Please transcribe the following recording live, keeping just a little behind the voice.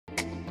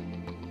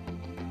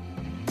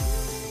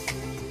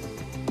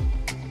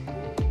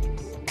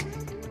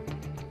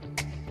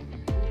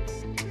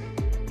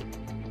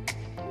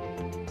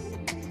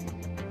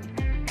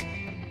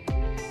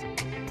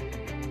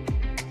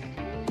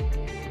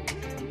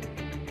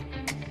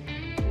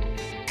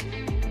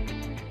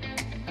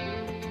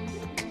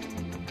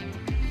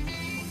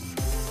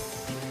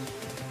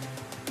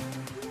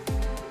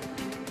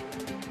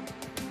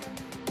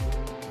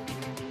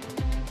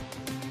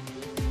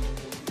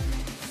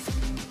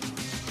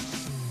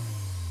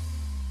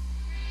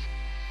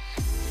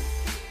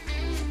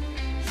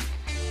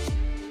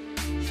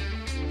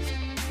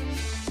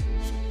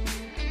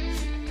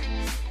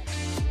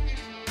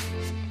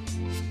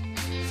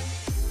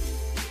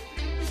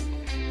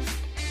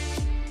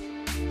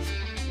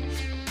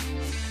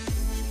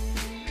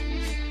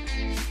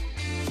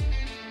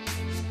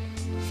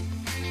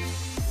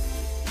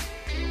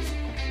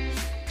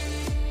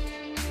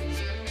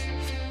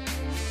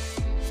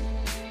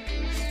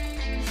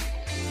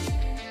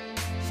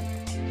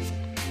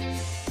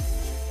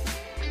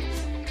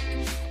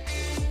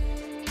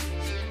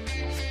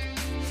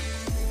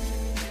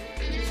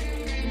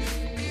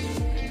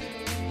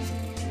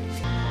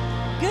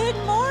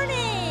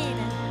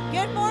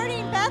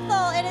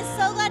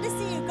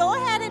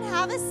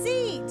a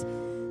seat.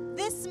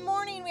 This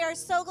morning, we are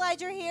so glad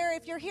you're here.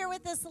 If you're here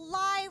with us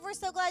live, we're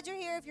so glad you're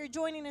here. If you're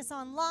joining us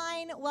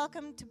online,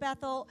 welcome to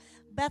Bethel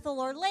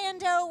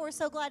Orlando. We're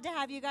so glad to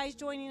have you guys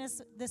joining us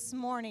this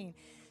morning.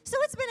 So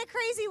it's been a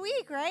crazy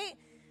week, right?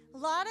 A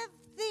lot of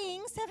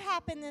things have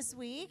happened this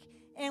week,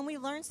 and we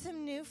learned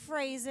some new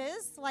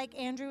phrases. Like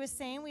Andrew was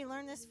saying, we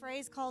learned this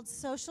phrase called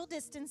social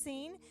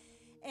distancing,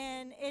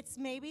 and it's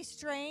maybe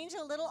strange,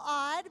 a little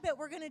odd, but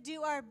we're going to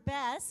do our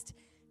best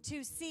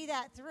to see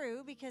that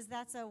through, because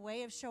that's a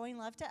way of showing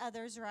love to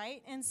others,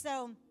 right? And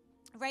so,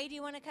 Ray, do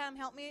you want to come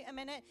help me a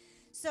minute?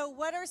 So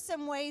what are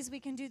some ways we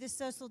can do this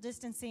social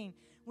distancing?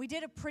 We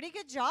did a pretty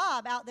good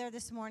job out there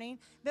this morning,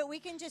 but we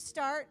can just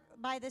start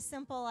by the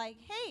simple, like,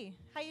 hey,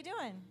 how you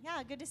doing?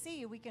 Yeah, good to see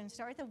you. We can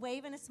start with a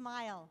wave and a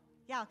smile.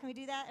 Yeah, can we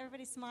do that?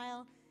 Everybody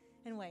smile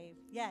and wave.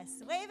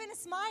 Yes, wave and a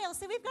smile.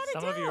 See, we've got it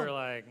down. Some of you are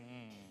like,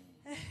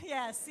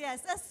 Yes,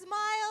 a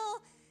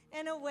smile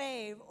and a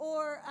wave.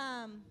 Or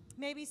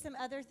maybe some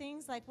other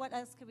things, like what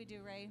else could we do,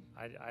 Ray?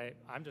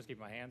 I'm just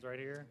keeping my hands right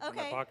here in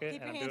my pocket,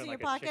 keep your and hands I'm doing in your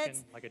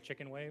pockets. like a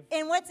chicken wave.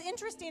 And what's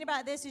interesting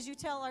about this is you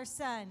tell our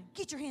son,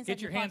 get your hands out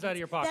of your pockets. Out of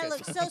your pockets. That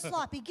looks so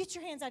sloppy. Get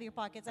your hands out of your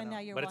pockets. I know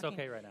you're but walking. But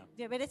it's okay right now.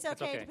 Yeah, but it's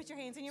okay to put your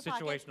hands in your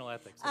pockets. Situational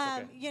ethics. It's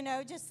okay. You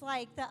know, just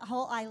like the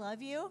whole I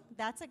love you.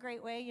 That's a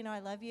great way. You know, I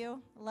love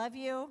you. Love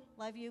you.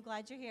 Love you.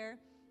 Glad you're here.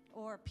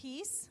 Or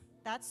peace.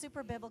 That's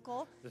super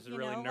biblical. This is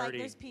really nerdy. Like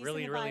there's peace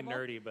really in the Bible.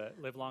 nerdy, but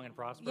live long and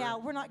prosper. Yeah,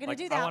 we're not going to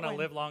do that. I want to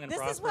live long and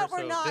prosper. This is what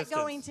we're not distance.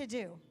 going to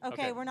do.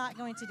 Okay, we're not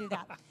going to do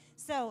that.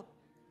 So,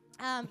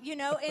 you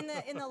know, in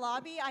the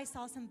lobby, I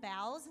saw some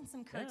bows and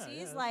some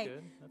curtsies. Yeah, like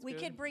we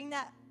could bring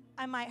that.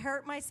 I might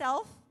hurt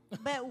myself,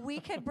 but we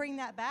could bring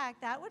that back.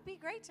 That would be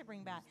great to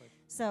bring back.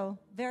 So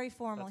very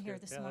formal here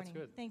this morning.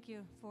 Thank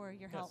you for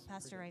your help,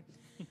 Pastor Ray.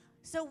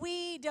 So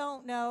we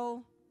don't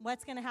know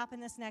what's going to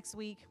happen this next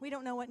week. We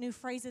don't know what new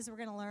phrases we're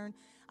going to learn.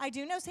 I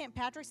do know St.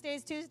 Patrick's Day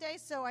is Tuesday,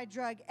 so I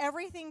drug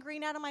everything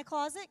green out of my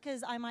closet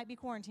because I might be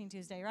quarantined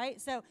Tuesday,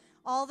 right? So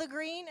all the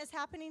green is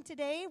happening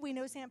today. We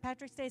know St.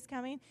 Patrick's Day is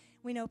coming.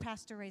 We know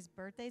Pastor Ray's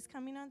birthday is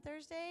coming on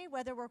Thursday,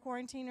 whether we're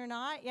quarantined or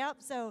not. Yep,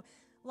 so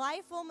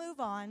life will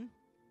move on.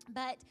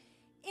 But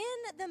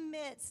in the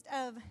midst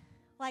of,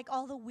 like,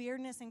 all the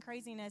weirdness and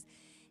craziness,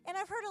 and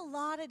I've heard a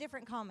lot of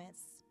different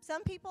comments.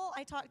 Some people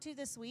I talked to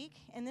this week,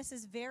 and this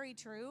is very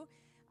true,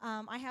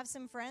 I have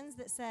some friends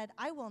that said,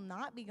 I will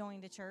not be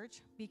going to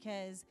church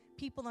because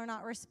people are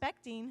not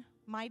respecting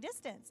my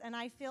distance, and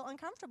I feel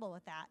uncomfortable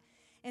with that.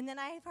 And then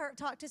I've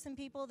talked to some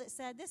people that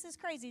said, this is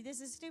crazy,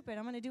 this is stupid,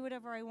 I'm going to do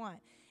whatever I want.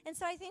 And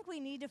so I think we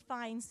need to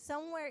find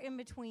somewhere in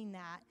between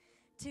that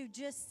to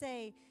just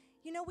say,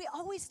 you know, we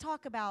always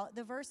talk about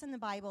the verse in the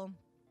Bible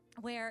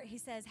where he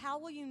says, how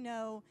will you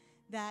know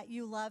that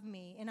you love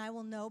me? And I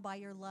will know by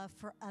your love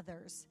for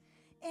others.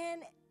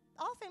 And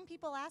often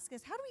people ask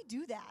us, how do we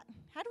do that?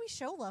 How do we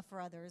show love for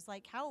others?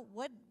 Like,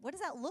 what does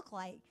that look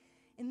like?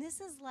 And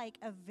this is like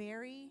a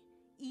very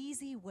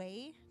easy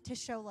way to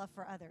show love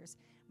for others,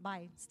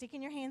 by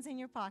sticking your hands in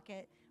your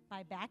pocket,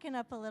 by backing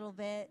up a little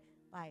bit,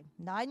 by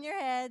nodding your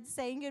head,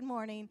 saying good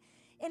morning.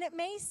 And it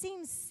may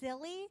seem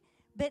silly,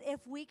 but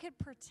if we could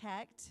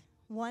protect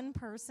one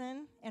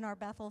person in our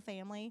Bethel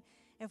family,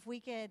 if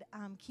we could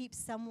keep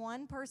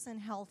one person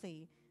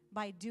healthy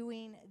by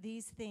doing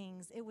these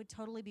things, it would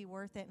totally be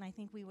worth it, and I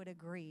think we would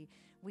agree.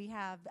 We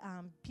have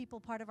people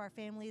part of our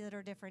family that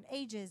are different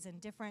ages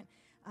and different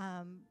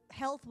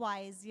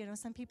health-wise. You know,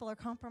 some people are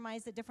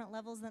compromised at different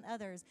levels than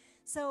others.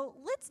 So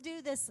let's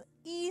do this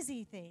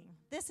easy thing.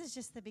 This is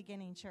just the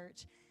beginning,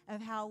 church,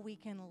 of how we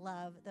can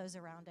love those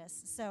around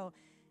us. So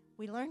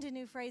we learned a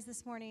new phrase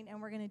this morning,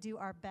 and we're going to do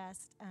our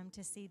best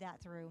to see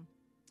that through.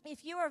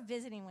 If you are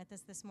visiting with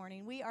us this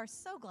morning, we are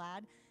so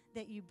glad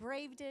that you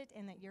braved it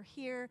and that you're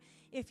here.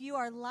 If you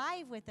are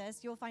live with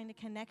us, you'll find a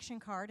connection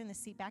card in the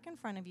seat back in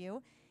front of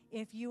you.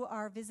 If you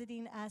are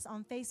visiting us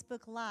on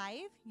Facebook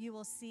Live, you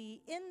will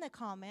see in the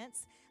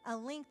comments a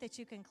link that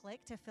you can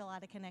click to fill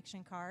out a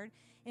connection card.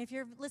 And if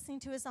you're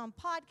listening to us on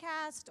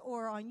podcast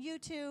or on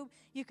YouTube,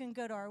 you can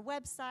go to our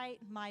website,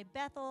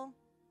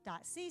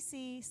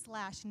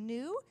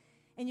 mybethel.cc/new,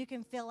 and you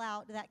can fill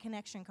out that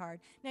connection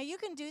card. Now, you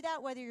can do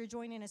that whether you're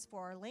joining us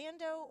for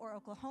Orlando or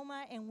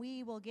Oklahoma, and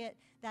we will get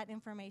that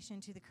information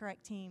to the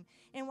correct team.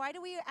 And why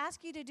do we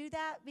ask you to do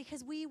that?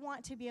 Because we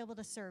want to be able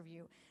to serve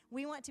you.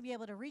 We want to be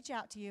able to reach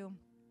out to you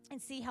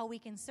and see how we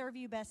can serve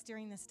you best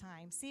during this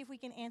time. See if we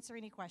can answer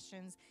any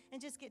questions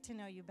and just get to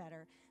know you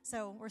better.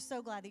 So we're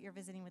so glad that you're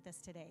visiting with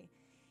us today.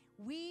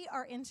 We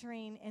are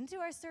entering into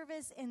our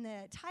service, and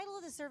the title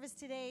of the service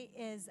today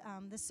is,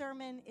 the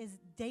sermon is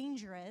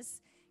Dangerous,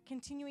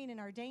 continuing in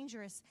our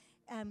dangerous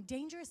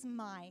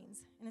minds.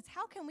 And it's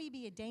how can we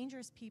be a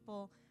dangerous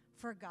people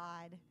for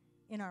God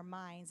in our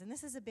minds? And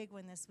this is a big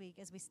one this week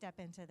as we step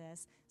into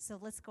this. So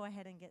let's go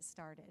ahead and get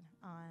started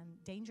on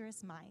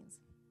dangerous minds.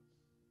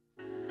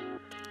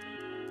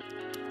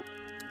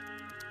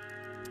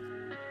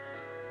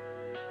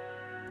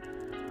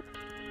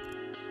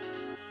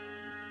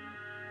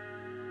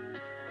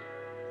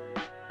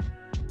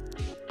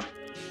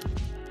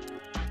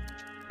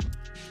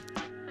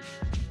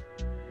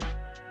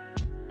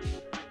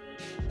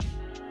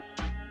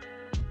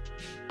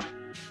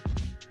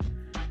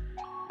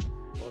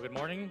 Good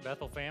morning,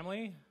 Bethel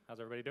family. How's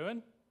everybody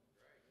doing?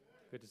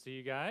 Good to see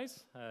you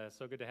guys.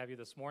 So good to have you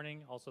this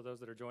morning. Also, those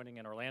that are joining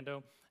in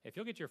Orlando. If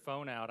you'll get your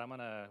phone out, I'm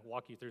going to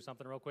walk you through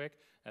something real quick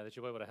that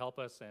you'll be able to help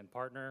us and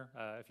partner.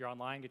 If you're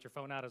online, get your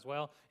phone out as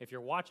well. If you're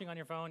watching on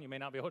your phone, you may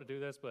not be able to do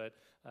this, but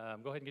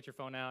go ahead and get your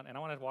phone out. And I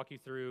want to walk you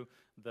through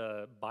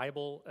the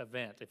Bible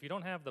event. If you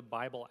don't have the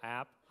Bible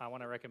app, I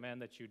want to recommend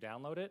that you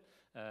download it.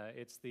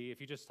 If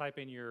you just type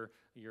in your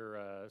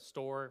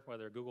store,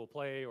 whether Google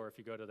Play or if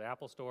you go to the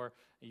Apple Store,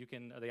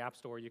 the App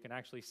Store, you can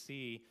actually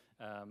see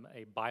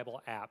a Bible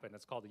app, and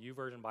it's called the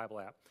YouVersion Bible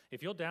app.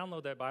 If you'll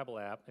download that Bible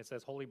app, it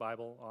says Holy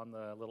Bible on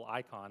the little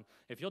icon.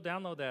 If you'll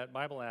download that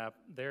Bible app,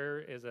 there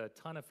is a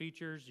ton of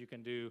features. You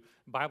can do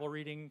Bible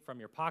reading from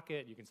your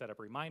pocket. You can set up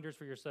reminders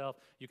for yourself.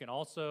 You can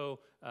also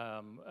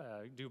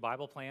do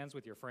Bible plans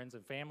with your friends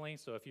and family.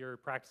 So if you're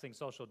practicing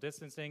social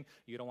distancing,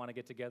 you don't want to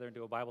get together and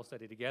do a Bible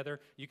study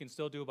together, you can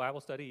still do a Bible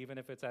study even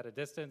if it's at a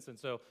distance. And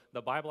so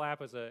the Bible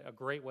app is a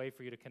great way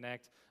for you to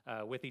connect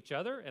with each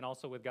other and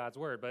also with God's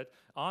Word. But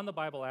on the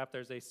Bible app,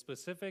 there's a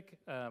specific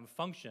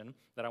function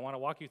that I want to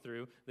walk you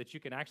through that you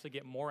can actually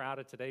get more out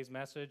of today's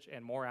message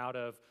and more out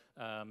of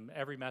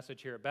every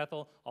message here at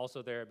Bethel,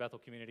 also there at Bethel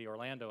Community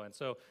Orlando. And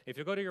so if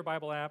you'll go to your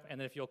Bible app, and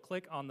then if you'll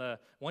click on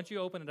once you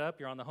open it up,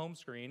 you're on the home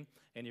screen,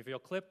 and if you'll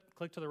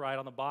click to the right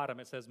on the bottom,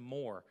 it says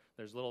More.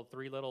 There's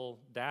three little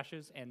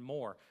dashes and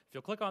More. If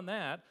you'll click on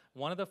that,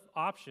 one of the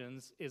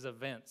options is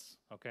Events,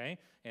 okay?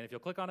 And if you'll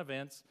click on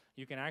Events,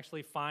 you can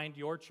actually find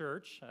your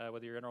church,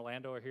 whether you're in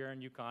Orlando or here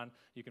in Yukon,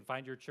 you can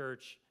find your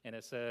church, and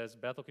it says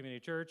Bethel Community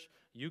Church,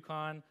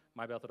 Yukon,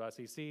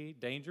 mybethel.cc,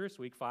 Dangerous,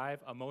 Week 5,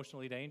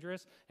 Emotionally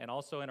Dangerous, and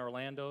also in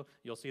Orlando,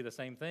 you'll see the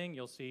same thing.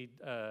 You'll see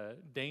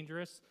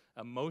Dangerous,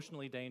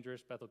 Emotionally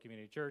Dangerous, Bethel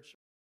Community Church,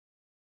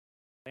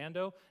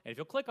 Orlando. And if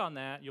you'll click on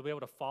that, you'll be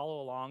able to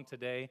follow along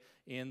today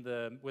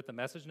with the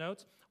message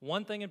notes.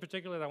 One thing in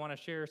particular that I want to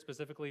share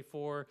specifically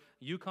for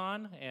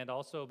Yukon and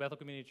also Bethel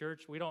Community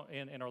Church,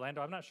 in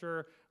Orlando, I'm not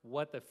sure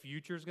what the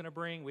future is going to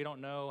bring. We don't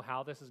know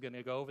how this is going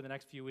to go over the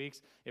next few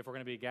weeks, if we're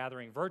going to be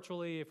gathering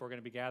virtually, if we're going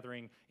to be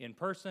gathering in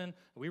person.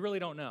 We really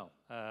don't know.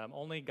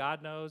 Only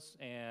God knows,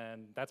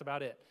 and that's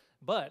about it.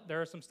 But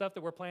there are some stuff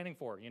that we're planning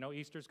for.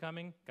 Easter's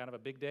coming, kind of a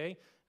big day.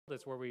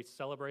 That's where we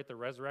celebrate the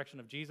resurrection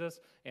of Jesus.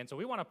 And so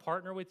we want to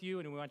partner with you,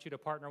 and we want you to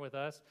partner with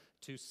us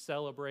to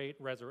celebrate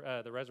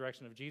the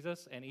resurrection of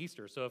Jesus and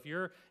Easter. So if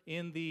you're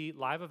in the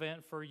live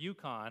event for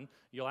Yukon,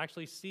 you'll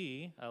actually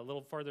see, a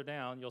little further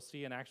down, you'll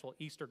see an actual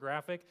Easter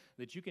graphic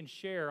that you can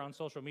share on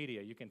social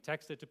media. You can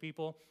text it to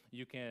people.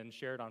 You can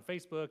share it on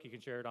Facebook. You can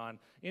share it on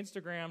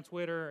Instagram,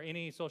 Twitter,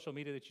 any social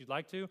media that you'd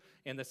like to.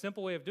 And the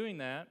simple way of doing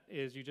that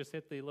is you just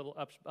hit the little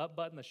up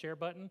button, the share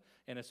button,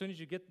 and as soon as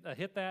you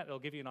hit that, it'll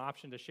give you an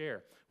option to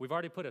share. We've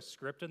already put a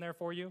script in there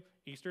for you.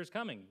 Easter is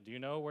coming. Do you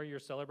know where you're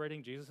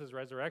celebrating Jesus'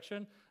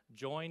 resurrection?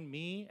 Join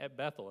me at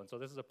Bethel. And so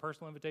this is a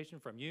personal invitation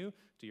from you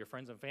to your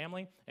friends and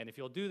family. And if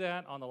you'll do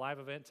that on the live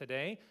event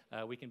today,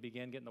 we can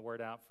begin getting the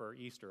word out for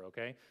Easter,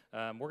 okay?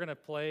 We're going to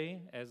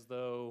play as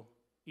though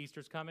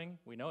Easter's coming.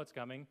 We know it's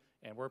coming,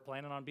 and we're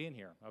planning on being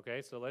here,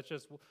 okay? So let's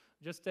just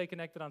stay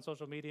connected on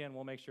social media, and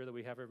we'll make sure that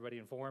we have everybody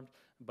informed.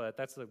 But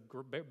that's the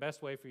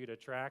best way for you to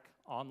track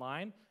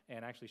online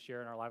and actually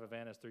share in our live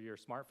event is through your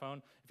smartphone.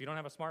 If you don't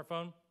have a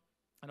smartphone,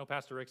 I know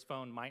Pastor Rick's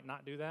phone might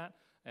not do that.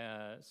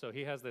 So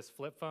he has this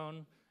flip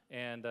phone,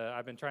 and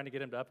I've been trying to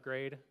get him to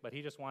upgrade, but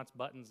he just wants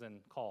buttons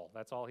and call.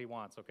 That's all he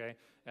wants, okay?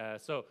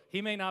 So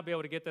he may not be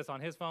able to get this on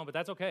his phone, but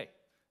that's okay.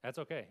 That's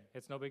okay.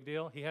 It's no big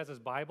deal. He has his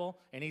Bible,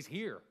 and he's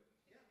here.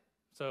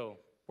 So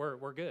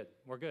we're good.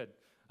 We're good.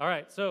 All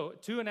right, so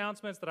 2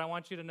 announcements that I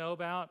want you to know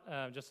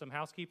about, just some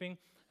housekeeping.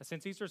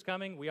 Since Easter's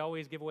coming, we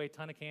always give away a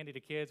ton of candy to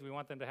kids. We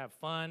want them to have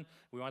fun.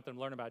 We want them to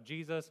learn about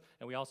Jesus,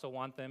 and we also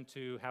want them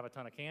to have a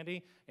ton of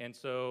candy. And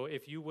so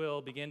if you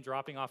will begin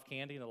dropping off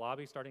candy in the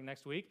lobby starting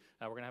next week,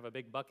 we're going to have a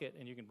big bucket,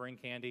 and you can bring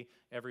candy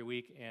every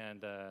week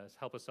and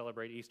help us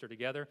celebrate Easter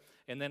together.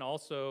 And then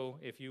also,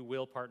 if you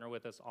will partner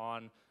with us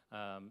on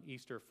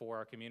Easter for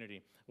our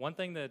community. One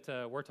thing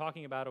that we're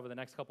talking about over the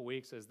next couple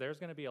weeks is there's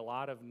going to be a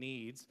lot of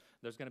needs.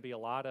 There's going to be a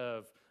lot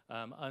of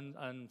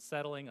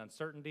unsettling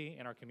uncertainty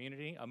in our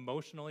community,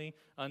 emotionally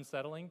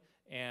unsettling.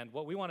 And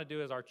what we want to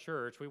do as our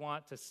church, we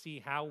want to see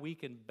how we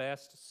can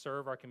best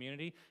serve our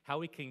community, how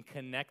we can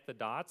connect the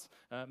dots.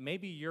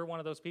 Maybe you're one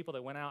of those people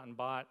that went out and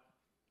bought,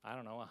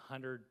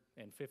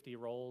 150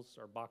 rolls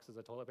or boxes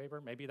of toilet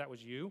paper. Maybe that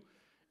was you.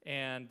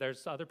 And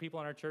there's other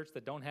people in our church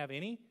that don't have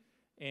any,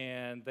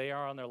 and they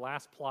are on their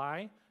last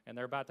ply, and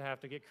they're about to have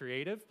to get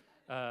creative.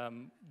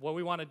 What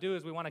we want to do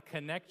is we want to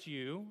connect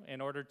you in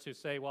order to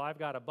say, well, I've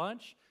got a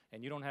bunch,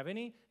 and you don't have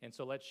any, and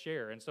so let's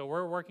share. And so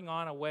we're working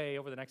on a way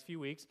over the next few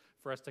weeks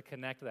for us to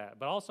connect that.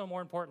 But also,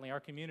 more importantly, our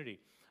community.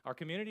 Our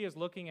community is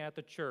looking at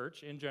the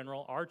church in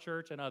general, our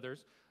church and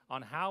others,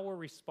 on how we're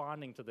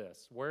responding to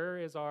this. Where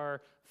is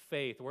our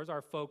faith? Where's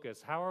our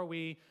focus? How are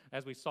we,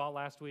 as we saw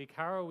last week,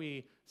 how are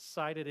we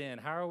sighted in?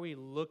 How are we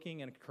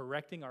looking and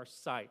correcting our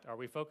sight? Are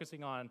we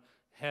focusing on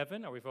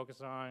heaven? Are we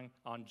focusing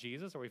on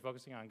Jesus? Are we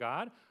focusing on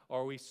God?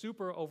 Or are we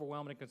super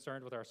overwhelmed and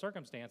concerned with our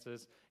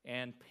circumstances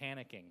and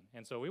panicking?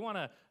 And so we want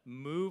to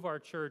move our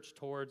church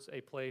towards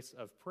a place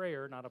of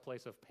prayer, not a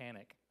place of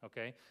panic,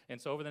 okay?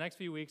 And so over the next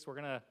few weeks, we're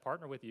going to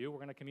partner with you. We're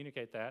going to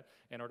communicate that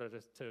in order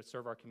to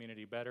serve our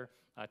community better.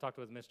 I talked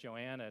with Miss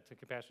Joanne at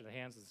Compassionate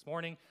Hands this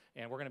morning,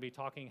 and we're going to be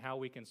talking how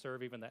we can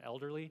serve even the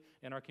elderly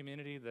in our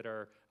community that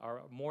are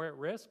more at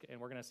risk, and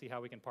we're going to see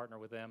how we can partner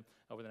with them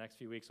over the next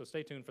few weeks. So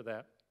stay tuned for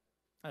that.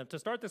 To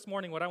start this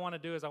morning, what I want to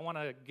do is I want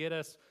to get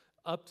us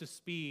up to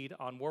speed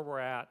on where we're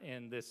at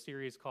in this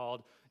series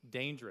called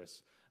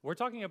Dangerous. We're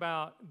talking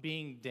about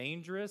being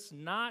dangerous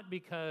not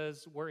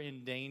because we're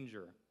in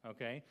danger,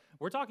 okay?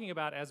 We're talking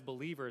about as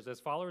believers, as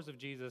followers of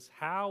Jesus,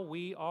 how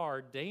we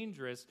are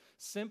dangerous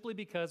simply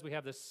because we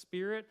have the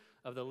Spirit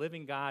of the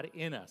living God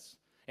in us.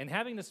 And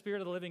having the Spirit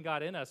of the living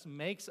God in us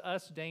makes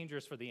us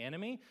dangerous for the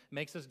enemy,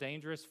 makes us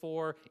dangerous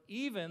for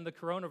even the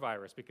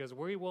coronavirus, because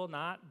we will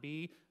not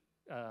be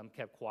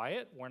kept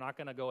quiet. We're not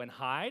going to go and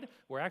hide.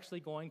 We're actually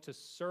going to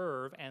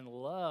serve and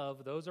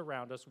love those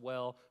around us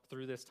well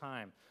through this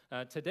time.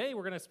 Today,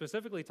 we're going to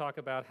specifically talk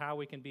about how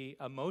we can be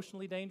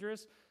emotionally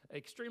dangerous,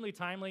 extremely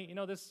timely. You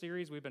know, this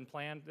series has been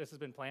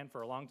planned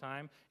for a long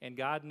time, and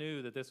God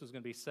knew that this was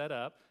going to be set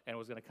up and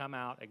was going to come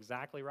out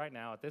exactly right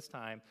now at this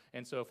time.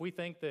 And so if we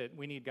think that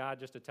we need God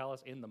just to tell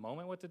us in the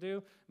moment what to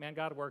do, man,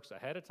 God works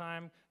ahead of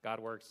time. God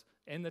works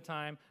in the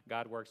time.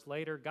 God works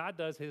later. God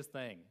does his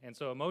thing. And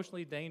so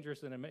emotionally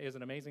dangerous is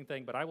an amazing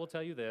thing, but I will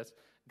tell you this,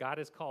 God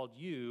has called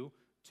you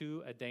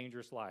to a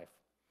dangerous life.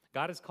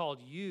 God has called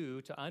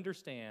you to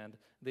understand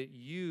that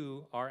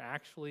you are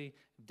actually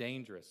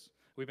dangerous.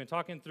 We've been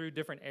talking through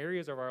different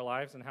areas of our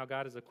lives and how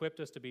God has equipped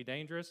us to be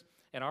dangerous,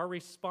 and our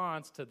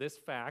response to this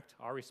fact,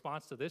 our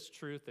response to this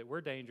truth that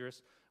we're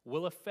dangerous,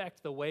 will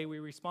affect the way we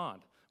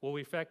respond. Will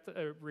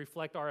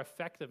reflect our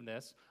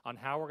effectiveness on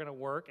how we're going to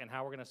work and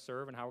how we're going to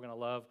serve and how we're going to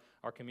love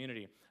our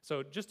community.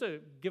 So just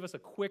to give us a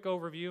quick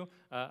overview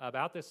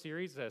about this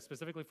series,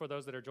 specifically for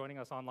those that are joining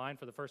us online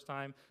for the first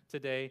time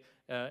today,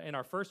 in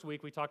our first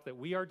week, we talked that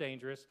we are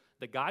dangerous,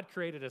 that God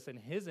created us in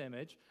his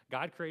image.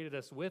 God created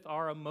us with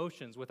our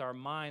emotions, with our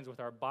minds, with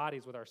our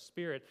bodies, with our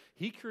spirit.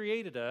 He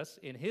created us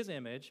in his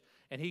image,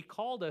 and he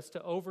called us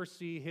to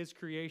oversee his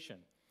creation.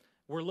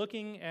 We're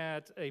looking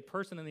at a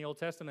person in the Old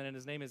Testament, and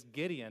his name is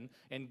Gideon.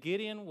 And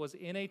Gideon was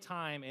in a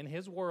time in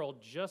his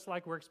world just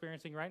like we're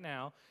experiencing right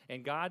now.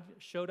 And God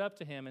showed up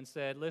to him and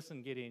said,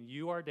 listen, Gideon,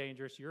 you are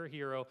dangerous. You're a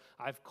hero.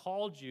 I've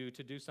called you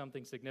to do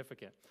something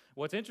significant.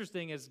 What's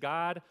interesting is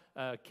God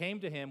came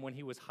to him when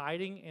he was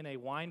hiding in a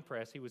wine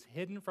press. He was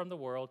hidden from the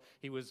world.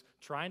 He was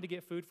trying to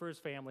get food for his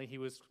family. He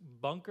was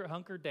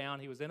hunkered down.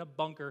 He was in a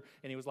bunker,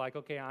 and he was like,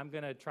 okay, I'm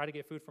going to try to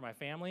get food for my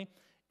family.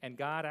 And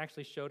God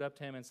actually showed up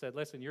to him and said,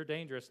 listen, you're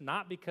dangerous,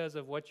 not because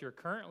of what you're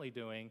currently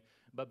doing,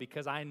 but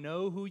because I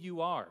know who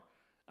you are.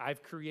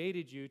 I've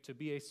created you to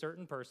be a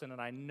certain person,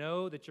 and I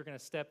know that you're going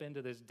to step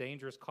into this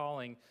dangerous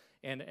calling.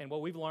 And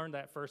what we've learned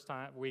that first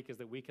week is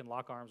that we can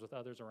lock arms with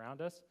others around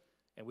us,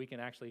 and we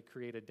can actually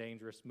create a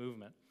dangerous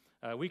movement.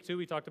 Week 2,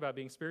 we talked about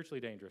being spiritually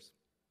dangerous.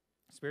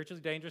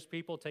 Spiritually dangerous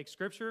people take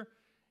Scripture,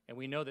 and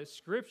we know that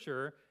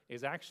Scripture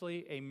is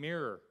actually a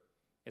mirror.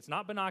 It's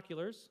not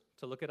binoculars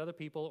to look at other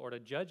people or to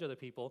judge other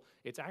people.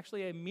 It's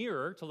actually a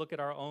mirror to look at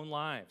our own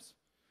lives.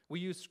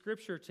 We use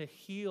Scripture to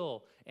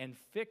heal and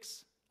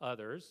fix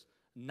others,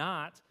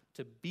 not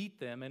to beat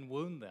them and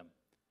wound them.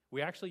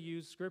 We actually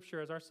use Scripture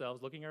as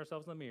ourselves, looking at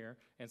ourselves in the mirror,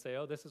 and say,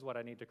 oh, this is what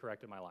I need to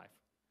correct in my life.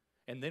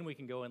 And then we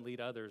can go and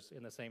lead others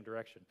in the same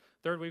direction.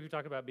 Third week, we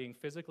talked about being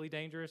physically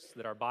dangerous,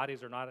 that our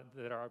bodies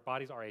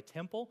are a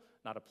temple,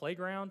 not a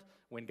playground.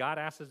 When God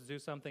asks us to do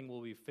something,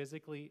 we'll be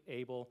physically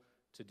able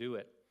to do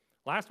it.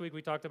 Last week,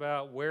 we talked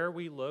about where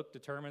we look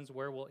determines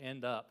where we'll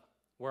end up.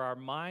 Where our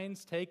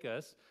minds take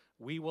us,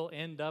 we will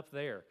end up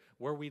there.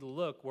 Where we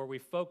look, where we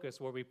focus,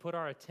 where we put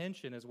our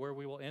attention is where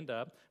we will end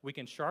up. We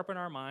can sharpen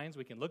our minds.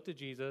 We can look to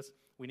Jesus.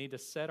 We need to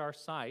set our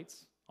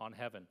sights on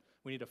heaven.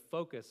 We need to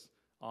focus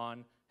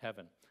on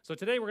heaven. So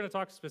today we're going to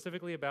talk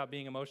specifically about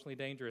being emotionally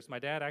dangerous. My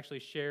dad actually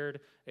shared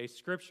a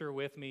scripture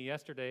with me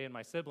yesterday and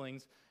my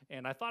siblings,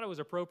 and I thought it was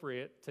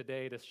appropriate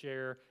today to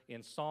share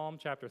in Psalm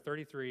chapter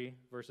 33,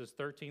 verses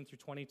 13 through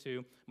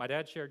 22. My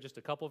dad shared just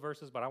a couple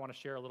verses, but I want to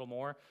share a little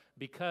more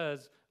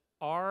because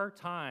our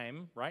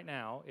time right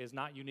now is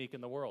not unique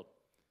in the world.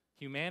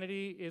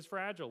 Humanity is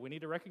fragile. We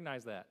need to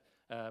recognize that.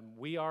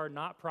 We are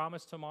not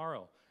promised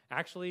tomorrow.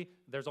 Actually,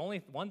 there's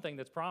only one thing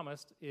that's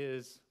promised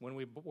is when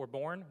we're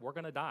born, we're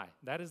going to die.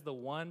 That is the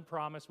one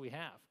promise we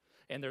have.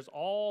 And there's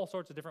all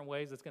sorts of different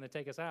ways it's going to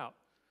take us out.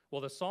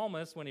 Well, the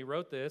psalmist, when he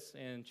wrote this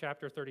in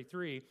chapter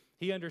 33,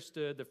 he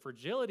understood the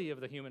fragility of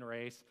the human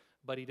race,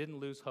 but he didn't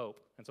lose hope.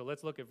 And so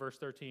let's look at verse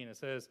 13. It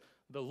says,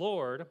 the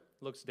Lord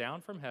looks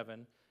down from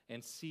heaven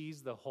and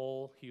sees the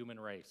whole human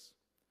race.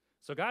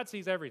 So God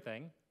sees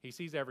everything. He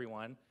sees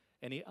everyone,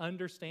 and he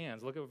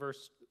understands. Look at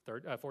verse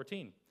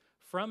 14.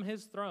 From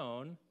his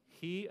throne,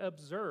 he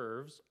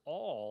observes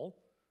all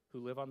who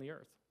live on the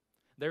earth.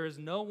 There is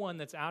no one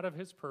that's out of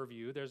his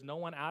purview. There's no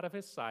one out of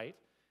his sight.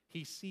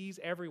 He sees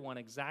everyone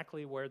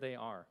exactly where they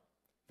are.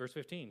 Verse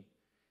 15,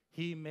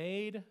 he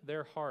made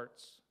their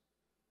hearts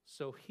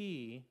so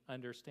he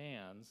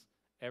understands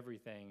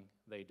everything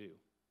they do.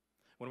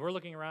 When we're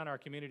looking around our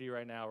community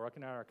right now, we're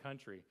looking at our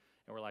country,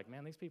 and we're like,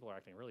 man, these people are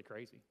acting really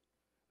crazy.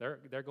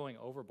 They're going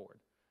overboard.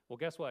 Well,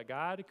 guess what?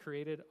 God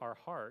created our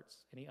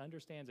hearts, and he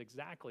understands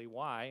exactly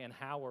why and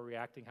how we're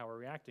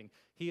reacting.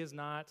 He is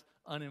not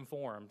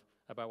uninformed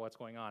about what's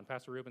going on.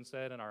 Pastor Ruben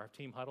said in our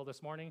team huddle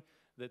this morning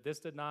that this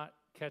did not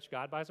catch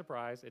God by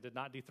surprise. It did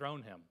not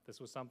dethrone him. This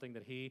was something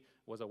that he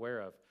was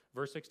aware of.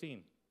 Verse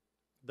 16,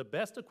 the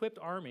best equipped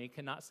army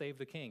cannot save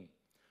the king,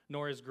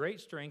 nor is great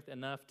strength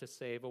enough to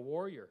save a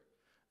warrior.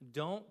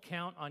 Don't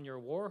count on your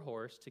war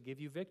horse to give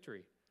you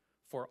victory.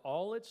 For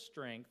all its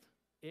strength,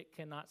 it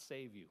cannot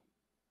save you.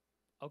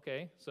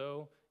 Okay,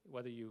 so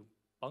whether you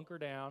bunker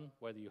down,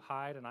 whether you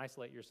hide and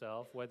isolate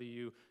yourself, whether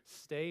you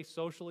stay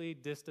socially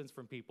distanced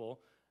from people,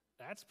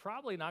 that's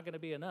probably not going to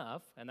be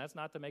enough, and that's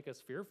not to make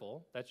us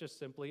fearful. That's just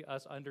simply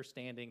us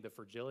understanding the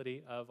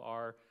fragility of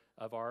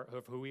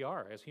who we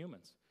are as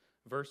humans.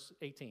 Verse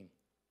 18,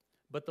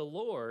 but the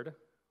Lord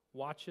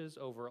watches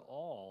over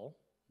all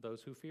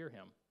those who fear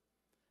him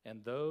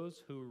and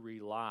those who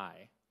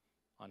rely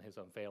on his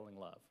unfailing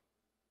love.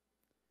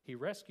 He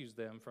rescues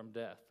them from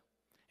death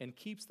and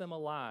keeps them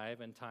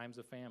alive in times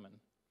of famine.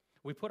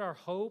 We put our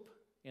hope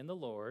in the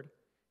Lord.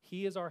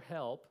 He is our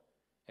help,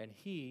 and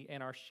he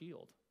and our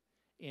shield.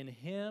 In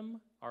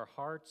him our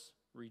hearts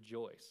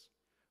rejoice,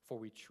 for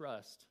we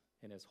trust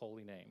in his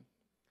holy name.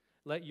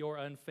 Let your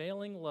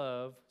unfailing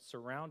love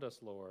surround us,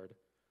 Lord,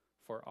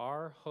 for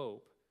our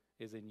hope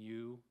is in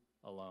you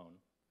alone.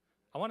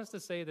 I want us to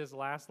say this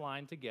last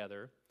line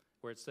together,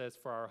 where it says,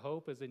 for our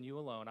hope is in you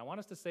alone. I want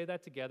us to say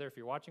that together. If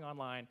you're watching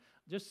online,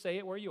 just say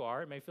it where you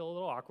are. It may feel a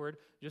little awkward.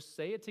 Just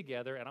say it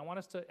together, and I want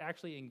us to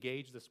actually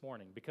engage this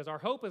morning, because our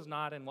hope is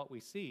not in what we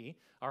see.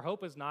 Our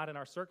hope is not in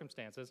our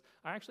circumstances.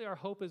 Actually, our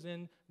hope is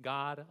in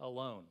God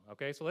alone,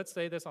 okay? So let's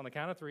say this on the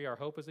count of three. Our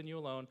hope is in you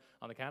alone.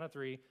 On the count of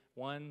three,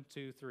 1,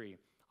 2, 3.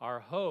 Our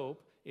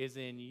hope is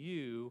in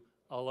you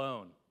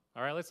alone.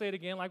 All right, let's say it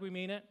again like we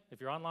mean it. If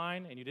you're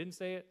online and you didn't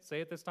say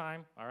it this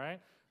time, all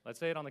right? Let's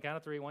say it on the count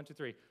of three. 1, 2,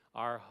 3.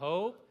 Our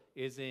hope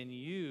is in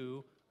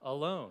you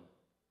alone.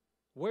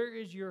 Where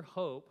is your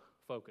hope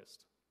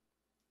focused?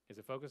 Is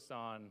it focused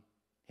on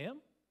him,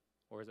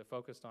 or is it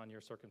focused on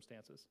your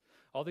circumstances?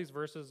 All these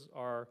verses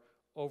are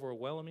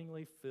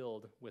overwhelmingly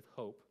filled with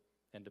hope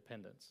and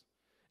dependence.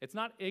 It's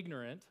not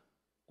ignorant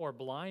or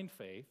blind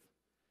faith.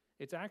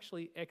 It's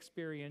actually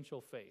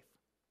experiential faith.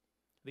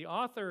 The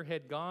author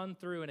had gone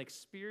through and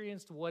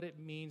experienced what it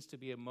means to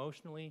be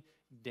emotionally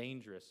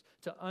dangerous,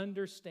 to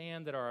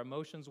understand that our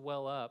emotions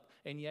well up,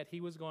 and yet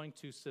he was going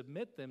to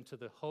submit them to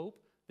the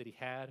hope that he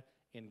had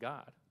in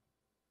God.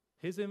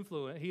 He is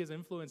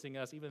influencing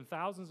us even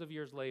thousands of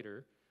years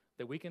later,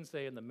 that we can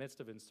say in the midst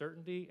of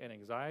uncertainty and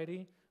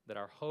anxiety that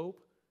our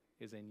hope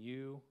is in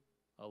you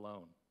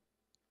alone.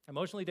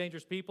 Emotionally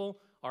dangerous people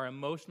are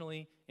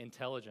emotionally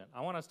intelligent.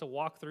 I want us to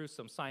walk through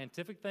some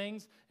scientific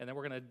things, and then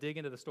we're going to dig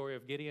into the story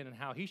of Gideon and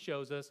how he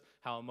shows us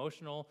how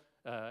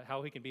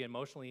he can be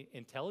emotionally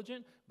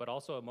intelligent, but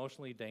also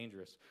emotionally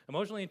dangerous.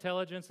 Emotional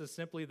intelligence is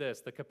simply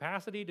this: the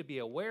capacity to be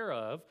aware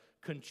of,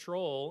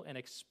 control, and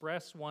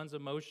express one's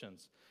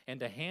emotions, and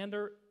to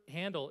handle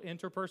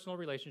interpersonal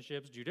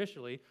relationships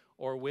judicially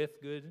or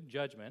with good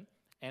judgment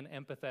and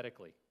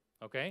empathetically.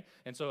 Okay?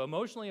 And so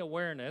emotional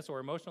awareness or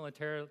emotional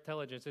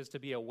intelligence is to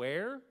be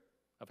aware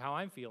of how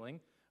I'm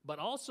feeling, but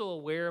also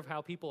aware of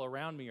how people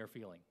around me are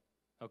feeling.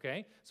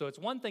 Okay? So it's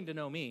one thing to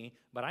know me,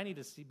 but I need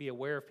to be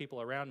aware of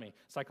people around me.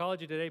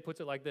 Psychology Today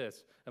puts it like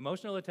this: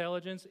 emotional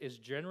intelligence is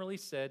generally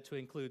said to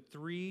include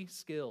 3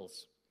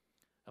 skills: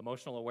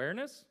 emotional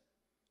awareness,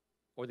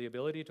 or the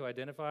ability to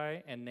identify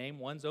and name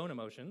one's own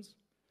emotions;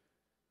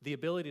 the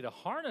ability to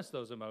harness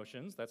those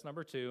emotions, that's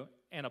number 2,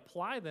 and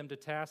apply them to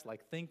tasks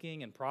like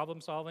thinking and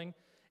problem solving;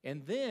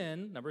 and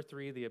then, number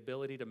 3, the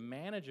ability to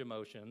manage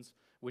emotions,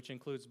 which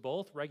includes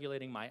both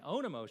regulating my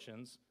own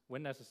emotions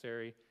when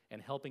necessary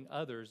and helping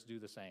others do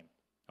the same.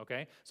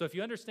 Okay? So if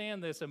you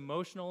understand this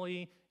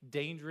emotionally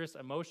dangerous,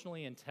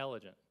 emotionally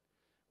intelligent,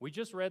 we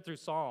just read through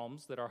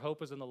Psalms that our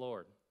hope is in the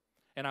Lord.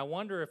 And I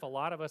wonder if a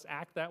lot of us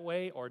act that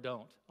way or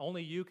don't.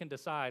 Only you can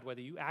decide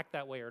whether you act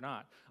that way or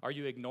not. Are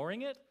you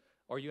ignoring it,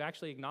 or are you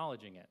actually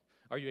acknowledging it?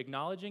 Are you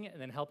acknowledging it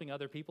and then helping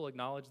other people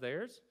acknowledge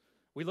theirs?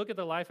 We look at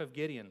the life of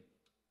Gideon.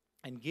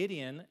 And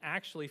Gideon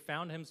actually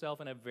found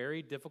himself in a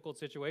very difficult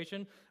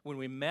situation. When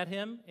we met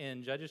him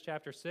in Judges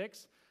chapter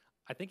 6,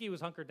 I think he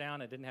was hunkered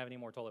down and didn't have any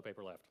more toilet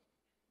paper left.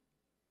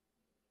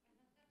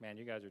 Man,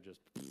 you guys are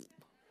just...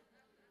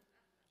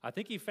 I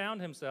think he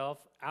found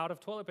himself out of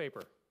toilet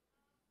paper.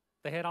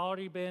 They had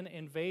already been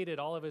invaded.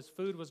 All of his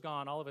food was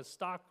gone. All of his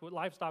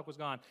livestock was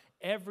gone.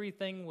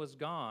 Everything was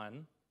gone,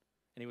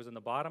 and he was in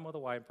the bottom of the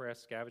wine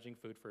press scavenging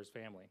food for his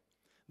family.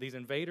 These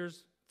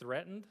invaders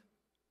threatened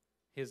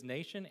his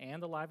nation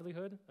and the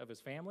livelihood of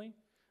his family.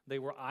 They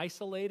were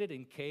isolated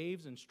in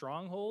caves and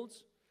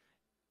strongholds,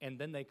 and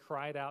then they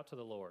cried out to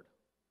the Lord.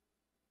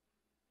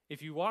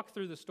 If you walk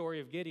through the story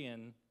of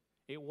Gideon,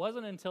 It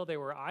wasn't until they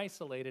were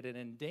isolated and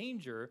in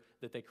danger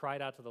that they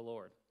cried out to the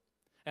Lord.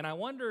 And I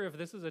wonder if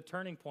this is a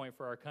turning point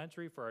for our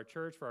country, for our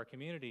church, for our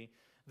community,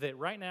 that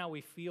right now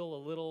we feel a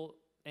little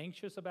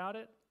anxious about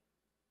it.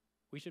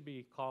 We should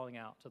be calling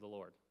out to the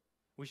Lord.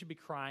 We should be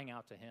crying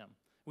out to him.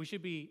 We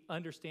should be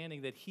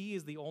understanding that he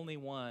is the only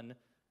one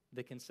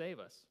that can save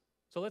us.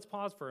 So let's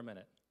pause for a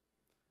minute.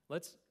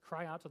 Let's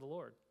cry out to the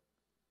Lord.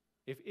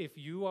 If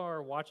you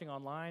are watching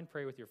online,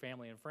 pray with your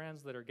family and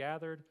friends that are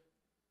gathered.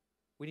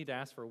 We need to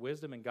ask for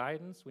wisdom and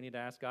guidance. We need to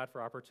ask God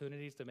for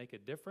opportunities to make a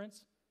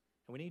difference.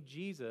 And we need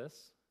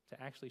Jesus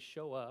to actually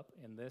show up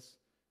in this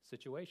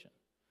situation.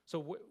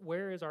 So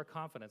where is our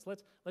confidence?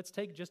 Let's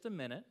take just a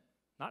minute,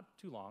 not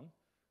too long.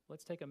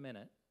 Let's take a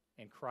minute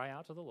and cry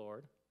out to the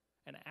Lord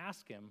and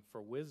ask him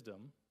for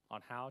wisdom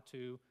on how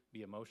to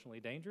be emotionally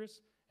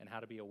dangerous and how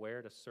to be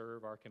aware to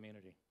serve our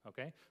community,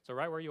 okay? So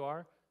right where you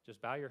are,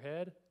 just bow your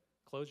head,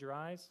 close your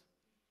eyes,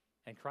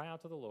 and cry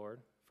out to the Lord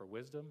for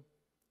wisdom,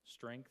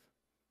 strength,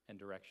 and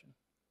direction.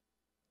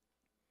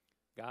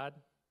 God,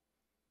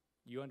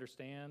 you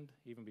understand,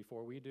 even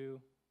before we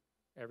do,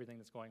 everything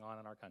that's going on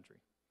in our country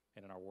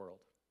and in our world.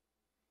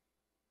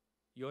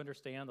 You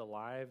understand the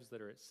lives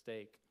that are at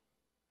stake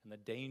and the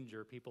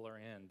danger people are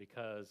in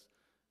because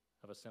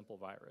of a simple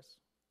virus.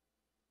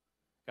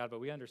 God, but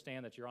we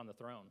understand that you're on the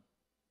throne.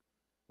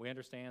 We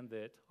understand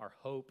that our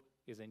hope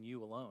is in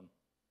you alone.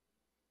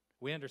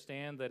 We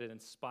understand that in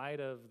spite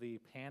of the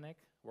panic,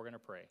 we're going to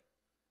pray.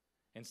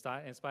 In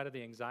spite of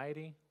the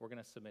anxiety, we're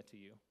going to submit to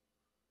you.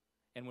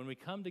 And when we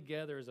come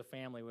together as a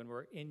family, when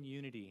we're in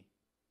unity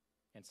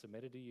and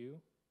submitted to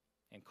you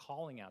and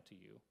calling out to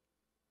you,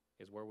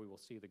 is where we will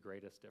see the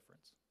greatest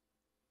difference.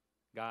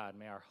 God,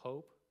 may our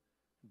hope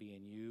be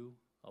in you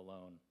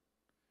alone.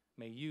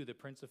 May you, the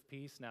Prince of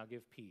Peace, now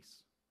give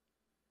peace.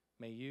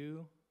 May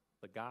you,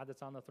 the God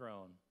that's on the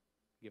throne,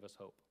 give us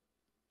hope.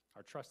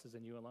 Our trust is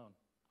in you alone.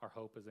 Our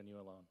hope is in you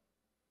alone.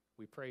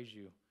 We praise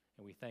you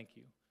and we thank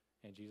you.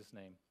 In Jesus'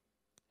 name,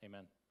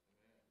 amen.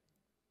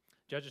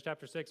 Judges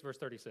chapter 6, verse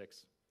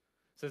 36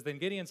 says, Then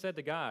Gideon said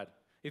to God,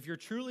 If you're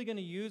truly going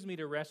to use me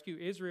to rescue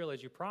Israel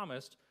as you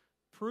promised,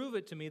 prove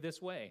it to me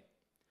this way.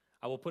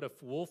 I will put a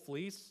wool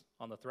fleece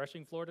on the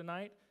threshing floor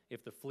tonight.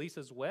 If the fleece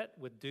is wet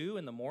with dew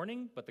in the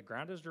morning, but the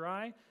ground is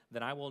dry,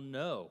 then I will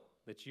know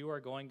that you are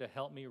going to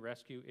help me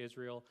rescue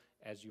Israel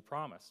as you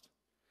promised.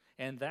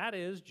 And that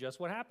is just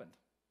what happened.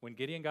 When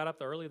Gideon got up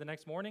early the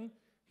next morning,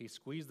 he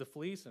squeezed the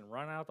fleece and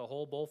ran out the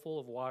whole bowl full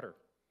of water.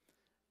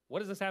 What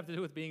does this have to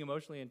do with being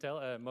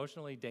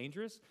emotionally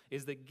dangerous?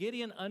 Is that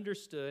Gideon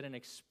understood and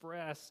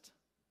expressed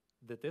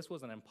that this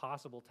was an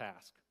impossible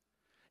task.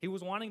 He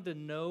was wanting to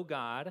know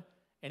God,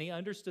 and he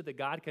understood that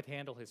God could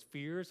handle his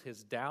fears,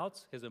 his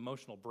doubts, his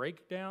emotional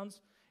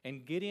breakdowns,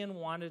 and Gideon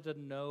wanted to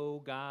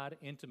know God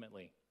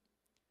intimately.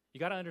 You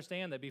got to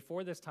understand that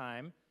before this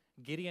time,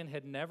 Gideon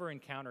had never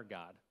encountered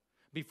God.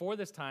 Before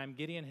this time,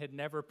 Gideon had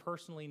never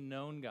personally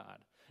known God.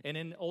 And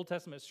in Old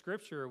Testament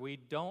scripture, we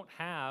don't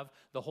have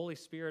the Holy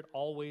Spirit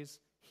always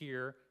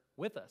here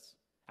with us.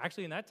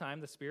 Actually, in that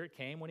time, the Spirit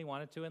came when he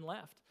wanted to and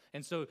left.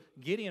 And so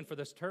Gideon, for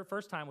this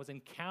first time, was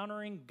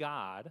encountering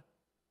God,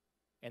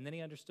 and then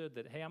he understood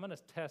that, hey, I'm going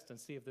to test and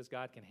see if this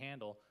God can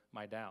handle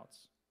my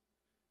doubts.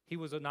 He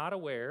was not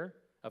aware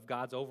of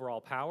God's overall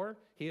power.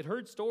 He had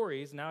heard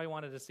stories, now he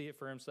wanted to see it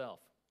for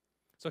himself.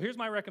 So here's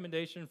my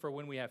recommendation for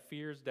when we have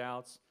fears,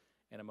 doubts,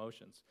 and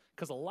emotions.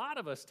 Because a lot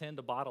of us tend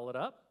to bottle it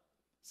up.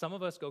 Some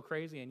of us go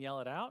crazy and yell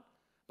it out,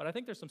 but I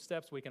think there's some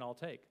steps we can all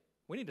take.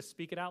 We need to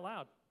speak it out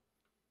loud.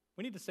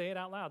 We need to say it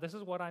out loud. This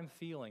is what I'm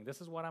feeling.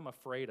 This is what I'm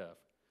afraid of.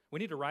 We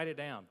need to write it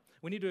down.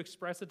 We need to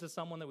express it to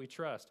someone that we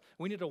trust.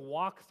 We need to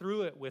walk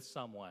through it with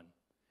someone.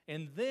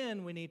 And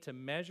then we need to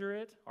measure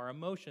it, our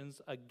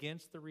emotions,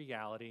 against the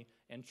reality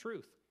and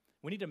truth.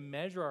 We need to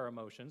measure our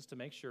emotions to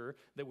make sure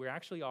that we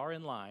actually are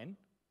in line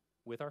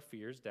with our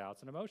fears,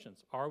 doubts, and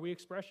emotions. Are we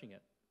expressing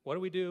it? What do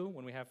we do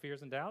when we have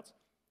fears and doubts?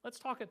 Let's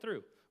talk it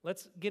through.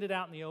 Let's get it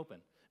out in the open.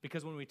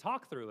 Because when we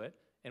talk through it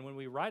and when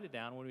we write it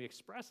down, when we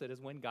express it,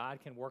 is when God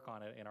can work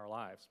on it in our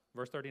lives.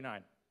 Verse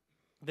 39.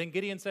 Then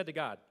Gideon said to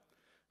God,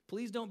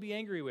 Please don't be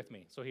angry with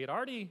me. So he had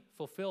already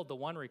fulfilled the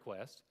one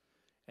request.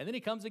 And then he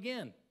comes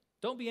again.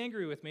 Don't be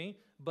angry with me,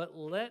 but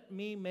let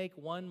me make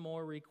one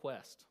more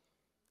request.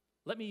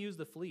 Let me use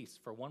the fleece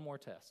for one more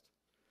test.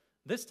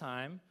 This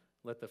time,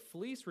 let the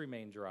fleece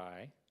remain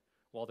dry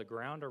while the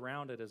ground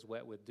around it is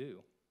wet with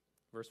dew.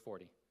 Verse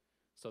 40.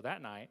 So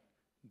that night,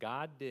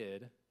 God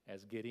did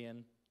as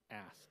Gideon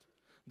asked.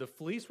 The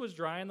fleece was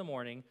dry in the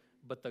morning,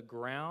 but the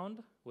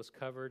ground was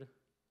covered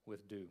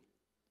with dew.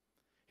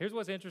 Here's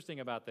what's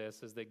interesting about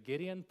this is that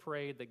Gideon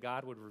prayed that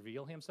God would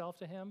reveal himself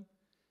to him.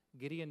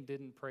 Gideon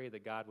didn't pray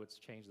that God would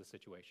change the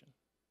situation.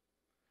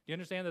 Do you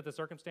understand that the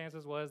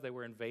circumstances was they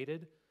were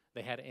invaded,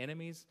 they had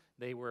enemies,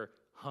 they were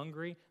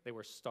hungry, they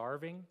were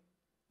starving.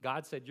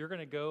 God said, you're going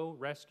to go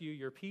rescue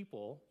your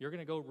people, you're going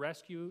to go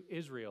rescue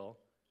Israel,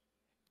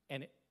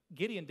 and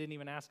Gideon didn't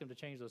even ask him to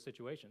change those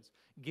situations.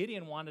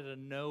 Gideon wanted to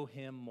know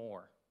him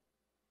more.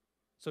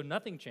 So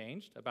nothing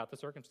changed about the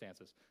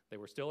circumstances. They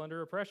were still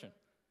under oppression.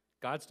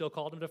 God still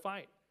called him to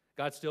fight.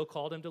 God still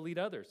called him to lead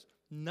others.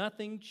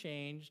 Nothing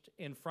changed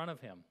in front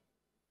of him.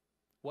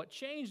 What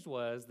changed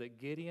was that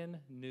Gideon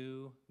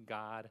knew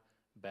God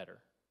better.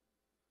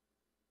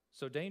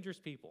 So dangerous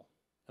people,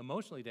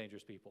 emotionally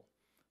dangerous people,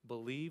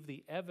 believe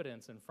the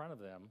evidence in front of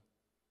them,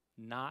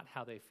 not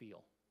how they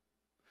feel.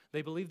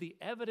 They believe the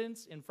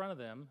evidence in front of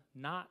them,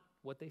 not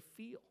what they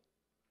feel.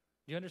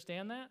 Do you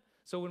understand that?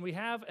 So when we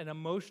have an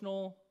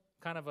emotional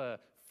kind of a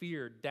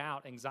fear,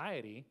 doubt,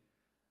 anxiety,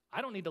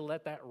 I don't need to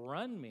let that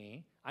run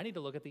me. I need to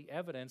look at the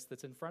evidence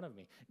that's in front of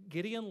me.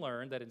 Gideon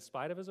learned that in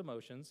spite of his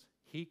emotions,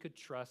 he could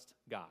trust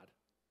God.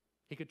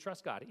 He could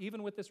trust God.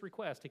 Even with this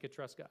request, he could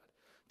trust God.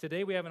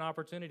 Today we have an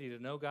opportunity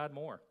to know God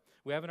more.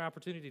 We have an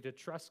opportunity to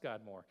trust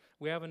God more.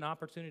 We have an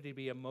opportunity to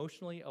be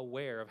emotionally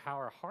aware of how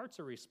our hearts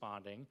are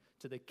responding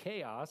to the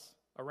chaos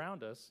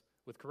around us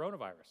with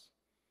coronavirus.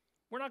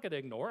 We're not going to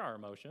ignore our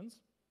emotions,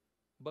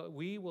 but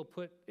we will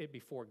put it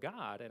before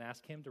God and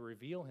ask him to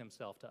reveal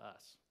himself to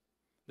us.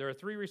 There are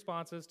 3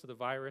 responses to the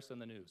virus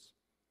and the news,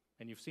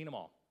 and you've seen them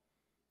all.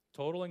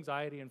 Total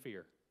anxiety and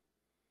fear.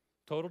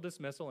 Total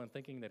dismissal and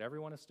thinking that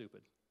everyone is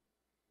stupid.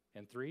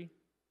 And 3,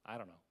 I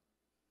don't know.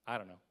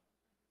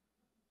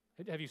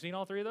 Have you seen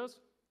all 3 of those?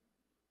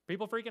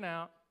 People freaking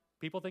out,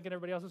 people thinking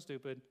everybody else is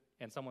stupid,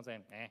 and someone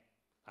saying,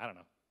 I don't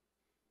know.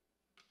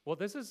 Well,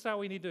 this is how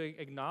we need to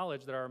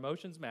acknowledge that our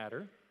emotions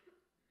matter.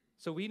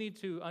 So we need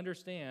to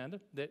understand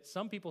that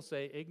some people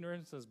say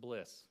ignorance is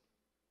bliss.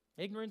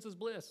 Ignorance is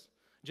bliss.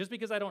 Just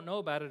because I don't know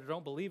about it or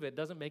don't believe it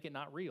doesn't make it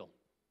not real,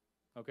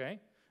 okay?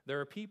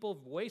 There are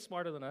people way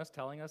smarter than us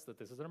telling us that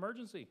this is an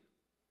emergency.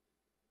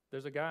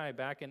 There's a guy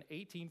back in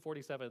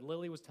 1847.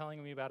 Lily was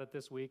telling me about it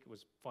this week. It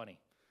was funny.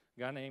 A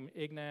guy named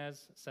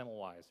Ignaz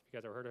Semmelweis. You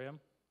guys ever heard of him?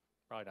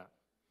 Probably not.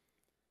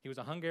 He was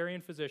a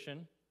Hungarian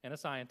physician and a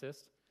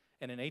scientist.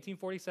 And in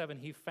 1847,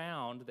 he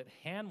found that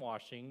hand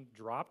washing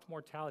dropped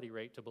mortality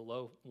rate to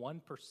below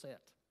 1%.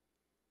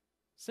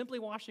 Simply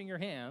washing your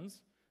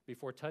hands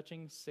before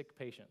touching sick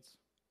patients.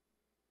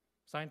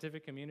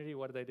 Scientific community,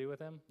 what did they do with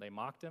him? They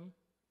mocked him.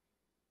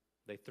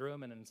 They threw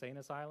him in an insane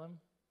asylum.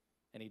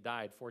 And he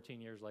died 14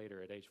 years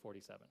later at age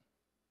 47.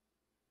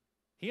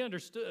 He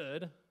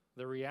understood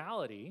the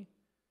reality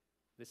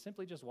that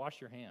simply just wash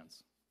your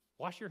hands.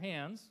 Wash your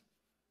hands,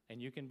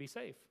 and you can be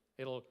safe.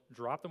 It'll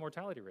drop the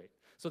mortality rate.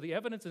 So the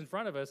evidence in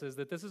front of us is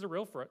that this is a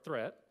real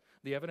threat.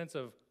 The evidence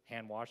of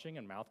hand washing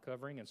and mouth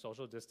covering and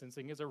social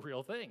distancing is a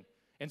real thing.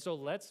 And so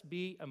let's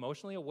be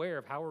emotionally aware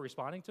of how we're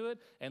responding to it,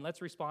 and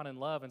let's respond in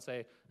love and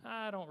say,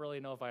 I don't really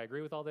know if I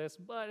agree with all this,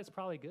 but it's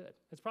probably good.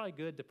 It's probably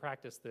good to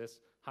practice this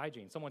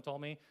hygiene. Someone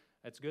told me,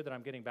 it's good that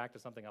I'm getting back to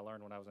something I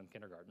learned when I was in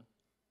kindergarten.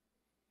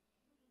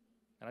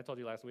 And I told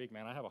you last week,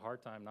 man, I have a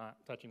hard time not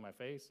touching my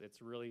face.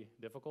 It's really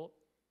difficult.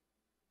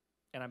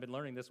 And I've been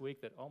learning this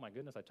week that, oh my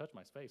goodness, I touch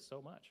my face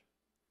so much.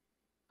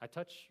 I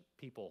touch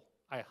people.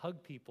 I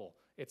hug people.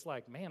 It's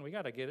like, man, we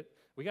got to get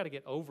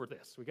over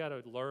this. We got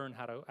to learn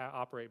how to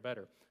operate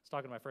better. I was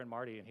talking to my friend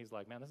Marty, and he's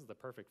like, man, this is the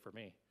perfect for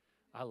me.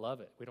 I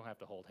love it. We don't have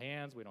to hold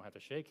hands. We don't have to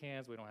shake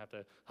hands. We don't have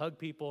to hug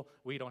people.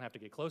 We don't have to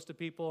get close to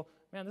people.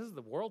 Man, this is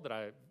the world that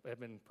I have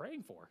been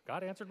praying for.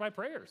 God answered my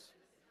prayers.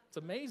 It's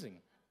amazing.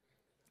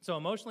 So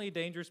emotionally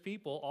dangerous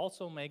people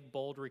also make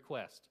bold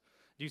requests.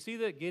 Do you see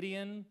that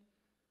Gideon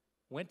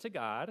went to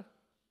God,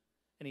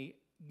 and he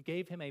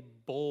gave him a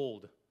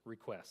bold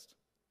request?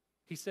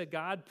 He said,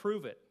 God,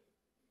 prove it.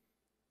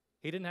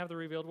 He didn't have the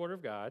revealed word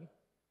of God.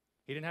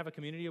 He didn't have a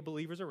community of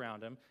believers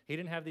around him. He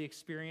didn't have the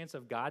experience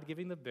of God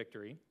giving the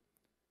victory.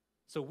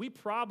 So we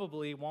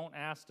probably won't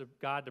ask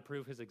God to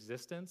prove his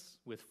existence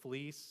with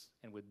fleece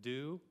and with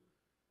dew,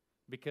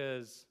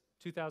 because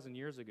 2,000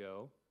 years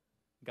ago,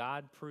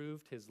 God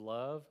proved his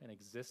love and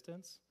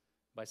existence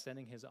by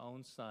sending his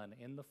own son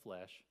in the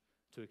flesh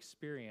to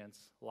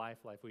experience life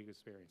like we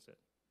experienced it.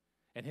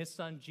 And his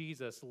son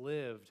Jesus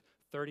lived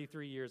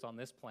 33 years on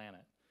this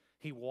planet.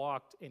 He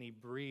walked and he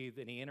breathed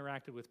and he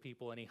interacted with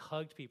people and he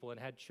hugged people and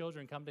had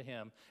children come to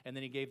him. And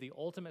then he gave the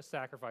ultimate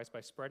sacrifice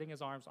by spreading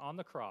his arms on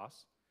the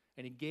cross.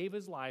 And he gave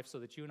his life so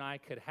that you and I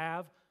could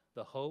have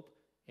the hope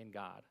in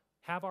God,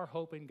 have our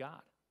hope in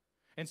God.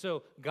 And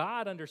so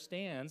God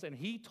understands, and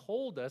he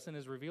told us in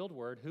his revealed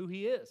word who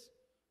he is.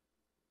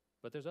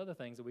 But there's other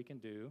things that we can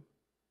do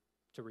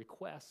to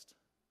request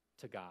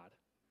to God.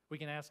 We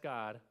can ask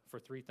God for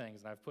 3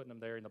 things, and I've put them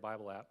there in the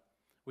Bible app.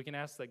 We can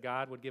ask that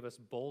God would give us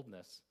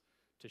boldness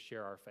to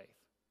share our faith.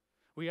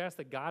 We ask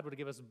that God would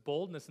give us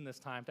boldness in this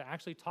time to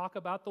actually talk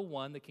about the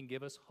one that can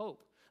give us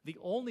hope, the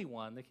only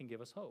one that can give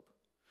us hope.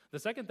 The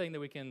second thing that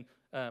we can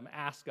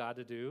ask God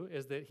to do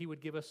is that he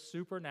would give us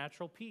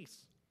supernatural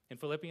peace. In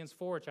Philippians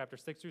 4, chapter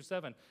 6 through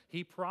 7,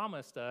 he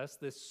promised us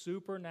this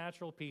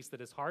supernatural peace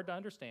that is hard to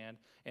understand,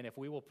 and if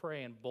we will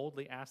pray and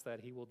boldly ask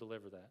that, he will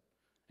deliver that.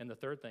 And the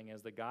third thing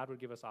is that God would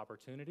give us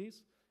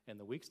opportunities in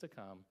the weeks to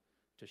come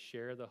to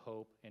share the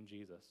hope in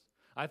Jesus.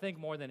 I think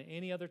more than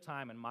any other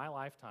time in my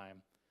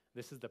lifetime,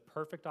 this is the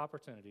perfect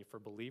opportunity for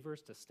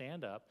believers to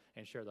stand up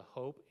and share the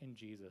hope in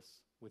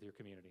Jesus with your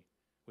community,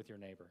 with your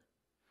neighbor.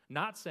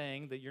 Not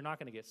saying that you're not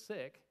going to get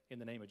sick in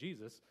the name of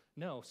Jesus.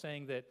 No,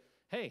 saying that,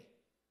 hey,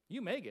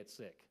 you may get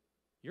sick.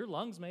 Your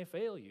lungs may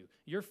fail you.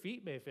 Your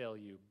feet may fail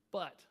you.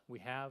 But we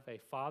have a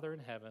Father in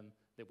heaven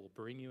that will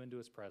bring you into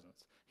his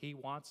presence. He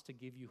wants to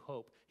give you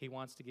hope. He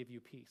wants to give you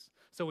peace.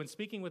 So when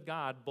speaking with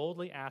God,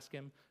 boldly ask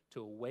him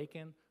to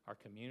awaken our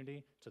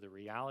community to the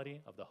reality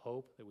of the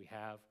hope that we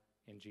have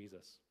in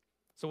Jesus.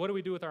 So what do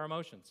we do with our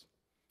emotions?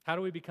 How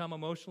do we become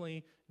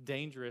emotionally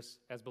dangerous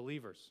as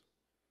believers?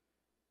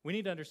 We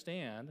need to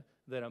understand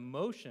that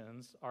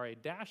emotions are a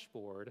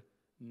dashboard,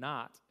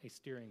 not a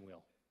steering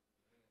wheel.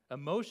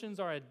 Emotions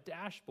are a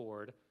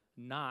dashboard,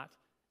 not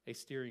a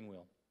steering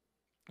wheel.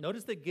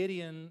 Notice that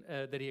Gideon,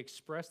 that he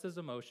expressed his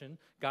emotion,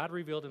 God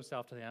revealed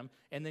himself to him,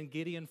 and then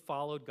Gideon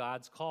followed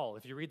God's call.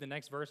 If you read the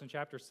next verse in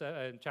chapter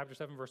 7,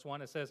 verse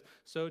 1, it says,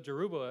 so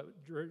Jerubbaal,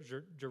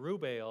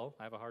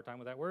 I have a hard time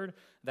with that word,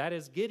 that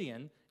is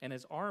Gideon, and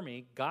his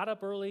army got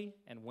up early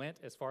and went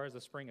as far as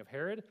the spring of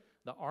Harod.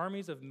 The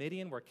armies of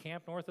Midian were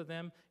camped north of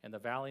them in the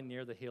valley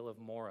near the hill of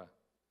Moreh.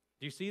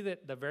 Do you see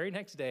that the very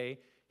next day,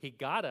 he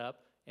got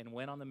up and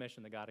went on the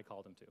mission that God had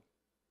called him to?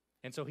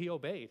 And so he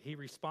obeyed. He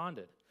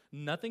responded.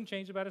 Nothing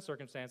changed about his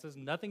circumstances.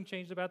 Nothing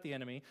changed about the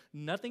enemy.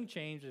 Nothing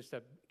changed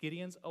except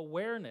Gideon's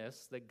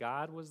awareness that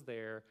God was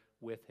there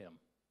with him.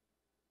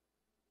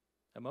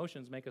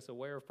 Emotions make us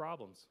aware of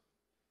problems,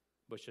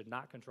 but should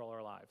not control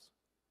our lives.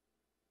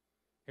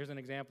 Here's an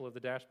example of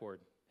the dashboard.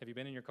 Have you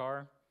been in your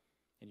car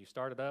and you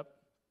start it up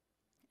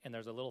and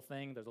there's a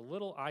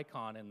little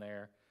icon in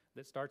there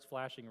that starts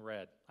flashing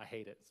red? I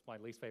hate it. It's my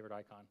least favorite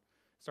icon.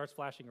 It starts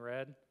flashing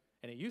red,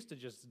 and it used to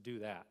just do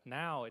that.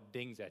 Now it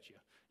dings at you.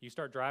 You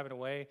start driving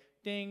away,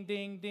 ding,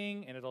 ding,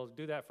 ding, and it'll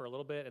do that for a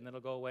little bit, and then it'll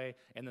go away,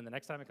 and then the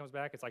next time it comes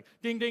back, it's like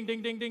ding, ding,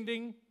 ding, ding, ding,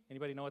 ding.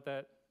 Anybody know what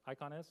that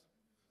icon is?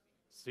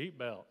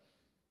 Seatbelt.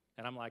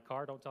 And I'm like,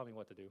 car, don't tell me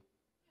what to do.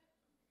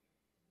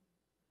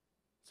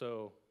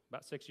 So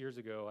about 6 years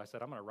ago, I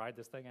said, I'm going to ride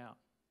this thing out.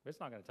 It's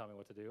not going to tell me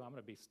what to do. I'm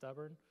going to be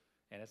stubborn,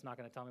 and it's not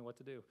going to tell me what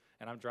to do.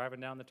 And I'm driving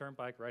down the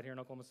turnpike right here in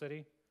Oklahoma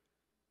City.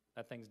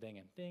 That thing's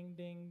dinging, ding,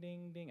 ding,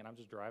 ding, ding, and I'm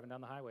just driving down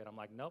the highway, and I'm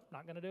like, nope,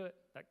 not going to do it.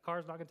 That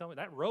car's not going to tell me.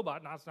 That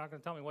robot's not going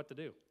to tell me what to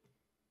do.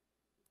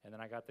 And then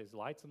I got these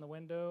lights in the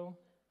window,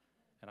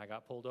 and I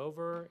got pulled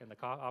over, and the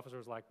officer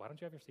was like, why don't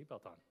you have your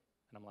seatbelt on?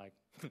 And I'm like,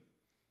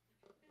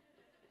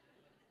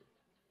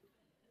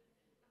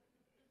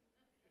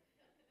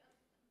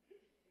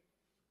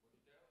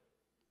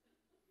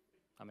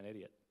 I'm an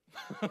idiot.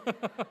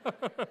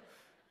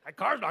 That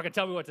car's not going to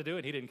tell me what to do,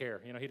 and he didn't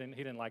care. He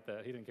didn't like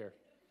that. He didn't care.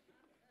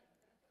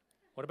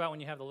 What about when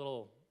you have the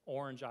little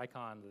orange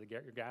icon that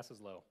your gas is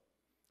low?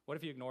 What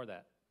if you ignore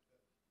that?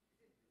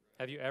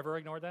 Have you ever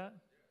ignored that?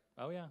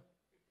 Oh, yeah.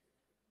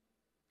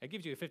 It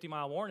gives you a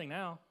 50-mile warning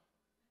now.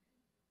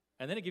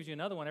 And then it gives you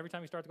another one every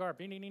time you start the car.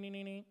 Ding, ding, ding, ding,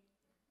 ding.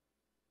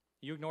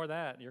 You ignore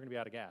that, you're going to be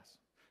out of gas.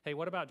 Hey,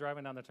 what about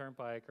driving down the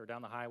turnpike or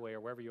down the highway or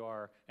wherever you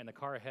are, and the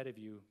car ahead of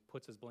you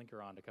puts his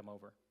blinker on to come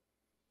over?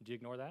 Do you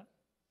ignore that?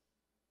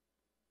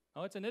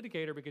 Oh, it's an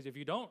indicator, because if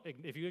you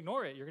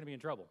ignore it, you're going to be in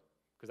trouble,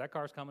 because that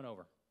car's coming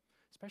over.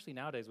 Especially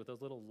nowadays with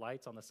those little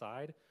lights on the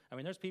side. I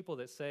mean, there's people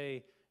that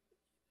say,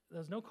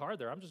 there's no car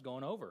there, I'm just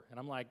going over. And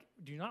I'm like,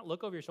 do you not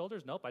look over your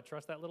shoulders? Nope, I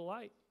trust that little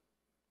light.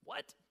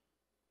 What?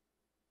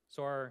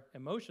 So our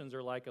emotions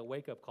are like a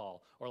wake-up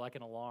call or like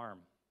an alarm.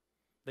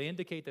 They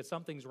indicate that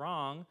something's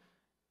wrong,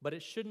 but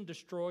it shouldn't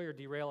destroy or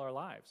derail our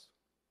lives.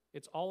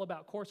 It's all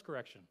about course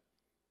correction.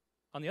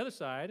 On the other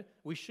side,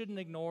 we shouldn't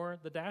ignore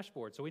the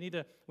dashboard. So we need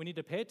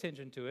to pay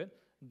attention to it.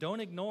 Don't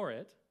ignore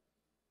it,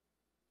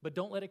 but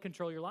don't let it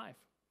control your life.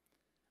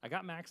 I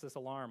got Max this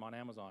alarm on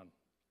Amazon,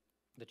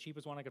 the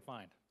cheapest one I could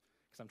find,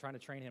 because I'm trying to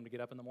train him to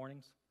get up in the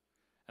mornings.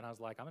 And I was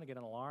like, I'm going to get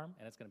an alarm,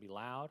 and it's going to be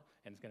loud,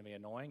 and it's going to be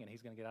annoying, and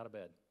he's going to get out of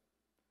bed.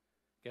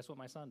 Guess what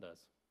my son does?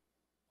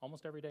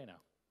 Almost every day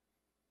now.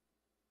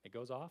 It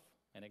goes off,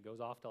 and it goes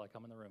off till I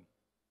come in the room.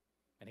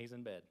 And he's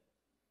in bed.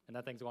 And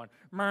that thing's going,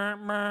 murr,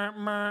 murr,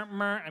 murr,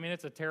 murr. I mean,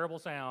 it's a terrible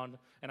sound,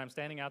 and I'm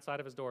standing outside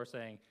of his door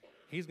saying,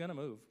 he's going to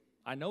move.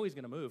 I know he's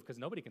going to move, because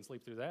nobody can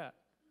sleep through that.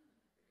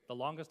 The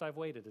longest I've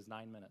waited is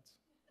 9 minutes.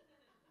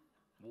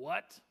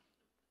 What?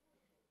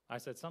 I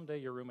said, someday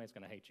your roommate's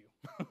going to hate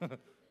you.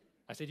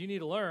 I said, you need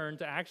to learn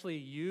to actually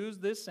use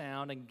this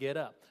sound and get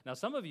up. Now,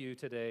 some of you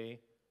today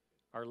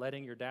are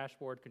letting your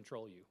dashboard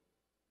control you.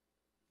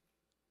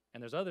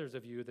 And there's others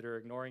of you that are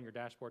ignoring your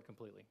dashboard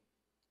completely.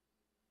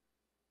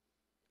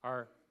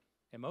 Our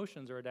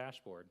emotions are a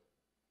dashboard,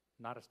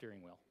 not a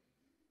steering wheel.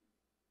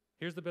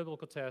 Here's the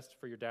biblical test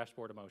for your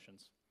dashboard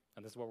emotions,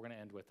 and this is what we're going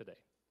to end with today.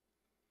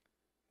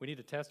 We need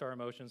to test our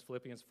emotions,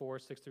 Philippians 4,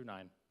 6 through 9.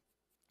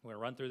 I'm going to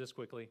run through this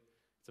quickly.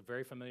 It's a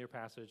very familiar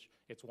passage.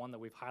 It's one that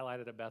we've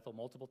highlighted at Bethel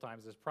multiple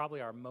times. It's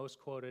probably our most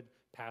quoted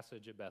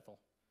passage at Bethel.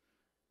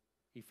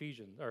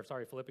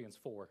 Philippians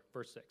 4,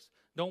 verse 6.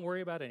 Don't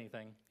worry about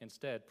anything.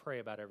 Instead, pray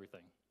about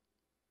everything.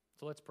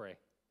 So let's pray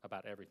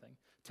about everything.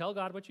 Tell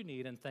God what you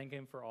need and thank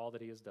him for all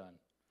that he has done.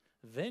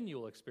 Then you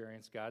will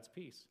experience God's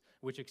peace,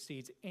 which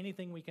exceeds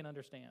anything we can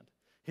understand.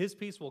 His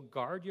peace will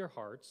guard your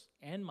hearts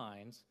and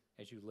minds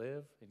as you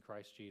live in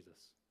Christ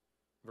Jesus.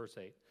 Verse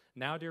 8.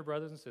 Now, dear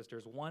brothers and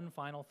sisters, one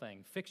final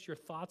thing. Fix your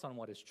thoughts on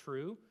what is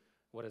true,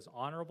 what is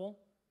honorable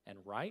and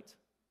right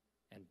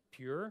and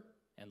pure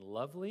and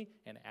lovely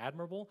and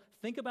admirable.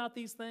 Think about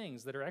these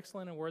things that are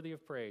excellent and worthy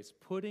of praise.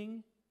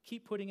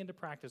 Keep putting into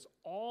practice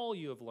all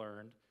you have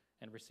learned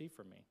and received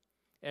from me.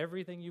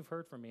 Everything you've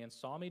heard from me and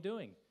saw me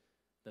doing,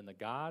 then the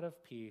God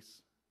of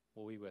peace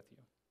will be with you.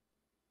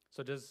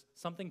 So does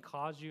something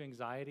cause you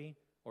anxiety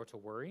or to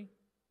worry?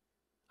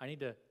 I need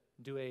to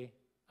do a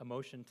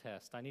emotion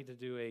test. I need to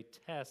do a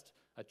test,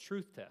 a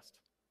truth test.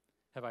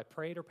 Have I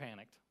prayed or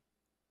panicked?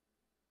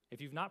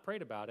 If you've not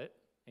prayed about it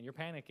and you're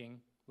panicking,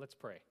 let's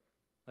pray.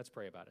 Let's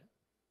pray about it.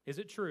 Is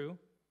it true?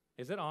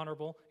 Is it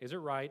honorable? Is it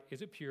right?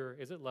 Is it pure?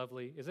 Is it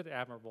lovely? Is it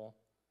admirable?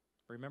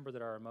 Remember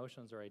that our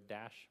emotions are a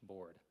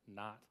dashboard,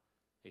 not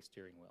a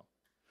steering wheel.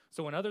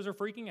 So when others are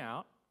freaking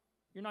out,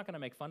 you're not going to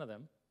make fun of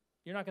them.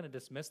 You're not going to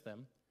dismiss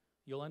them.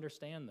 You'll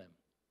understand them.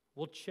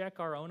 We'll check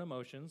our own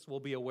emotions. We'll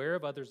be aware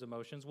of others'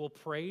 emotions. We'll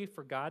pray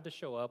for God to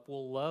show up.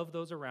 We'll love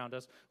those around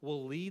us.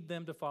 We'll lead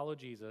them to follow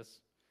Jesus.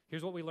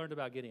 Here's what we learned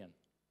about Gideon.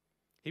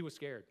 He was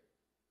scared.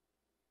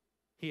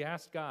 He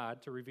asked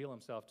God to reveal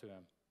himself to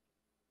him.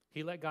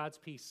 He let God's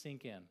peace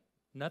sink in.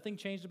 Nothing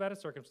changed about his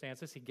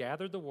circumstances. He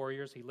gathered the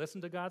warriors. He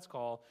listened to God's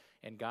call,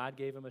 and God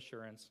gave him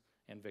assurance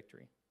and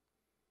victory.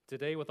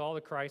 Today, with all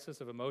the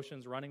crisis of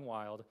emotions running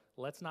wild,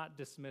 let's not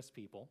dismiss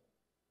people.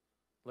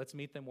 Let's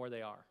meet them where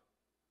they are.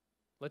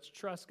 Let's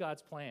trust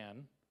God's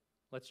plan.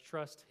 Let's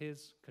trust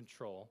his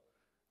control,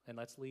 and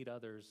let's lead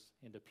others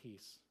into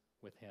peace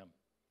with him.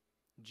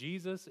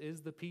 Jesus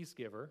is the peace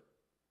giver,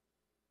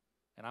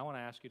 and I want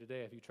to ask you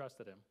today, have you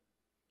trusted him?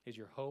 Is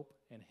your hope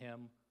in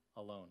him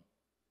alone?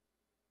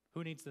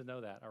 Who needs to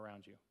know that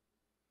around you?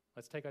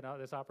 Let's take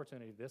this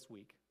opportunity this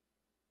week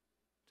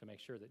to make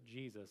sure that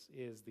Jesus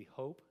is the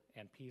hope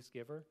and peace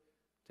giver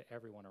to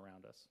everyone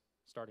around us,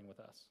 starting with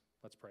us.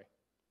 Let's pray.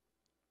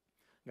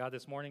 God,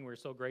 this morning we're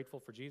so grateful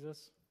for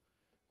Jesus.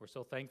 We're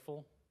so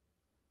thankful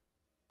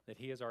that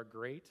he is our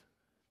great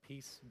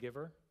peace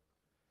giver.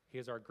 He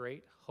is our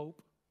great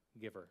hope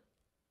giver.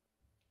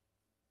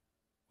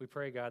 We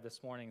pray, God,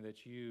 this morning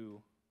that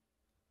you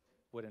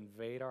would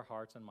invade our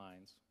hearts and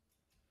minds,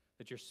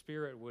 that your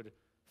Spirit would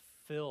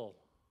fill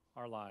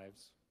our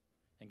lives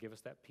and give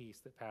us that peace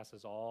that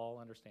passes all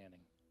understanding.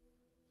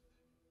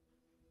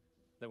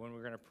 That when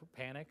we're going to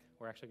panic,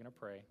 we're actually going to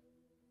pray.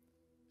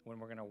 When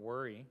we're going to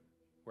worry,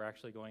 we're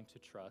actually going to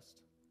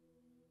trust.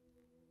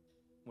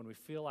 When we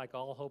feel like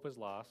all hope is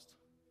lost,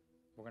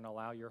 we're going to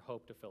allow your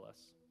hope to fill us.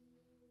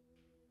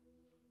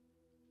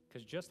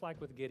 Because just like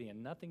with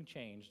Gideon, nothing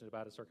changed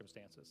about his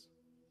circumstances.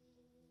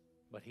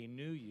 But he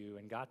knew you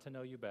and got to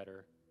know you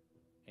better,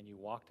 and you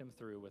walked him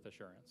through with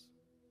assurance.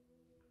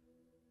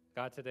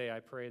 God, today I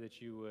pray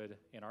that you would,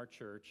 in our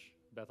church,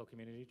 Bethel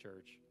Community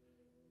Church,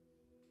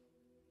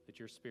 that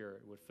your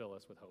Spirit would fill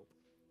us with hope.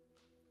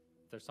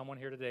 If there's someone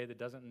here today that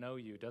doesn't know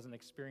you, doesn't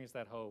experience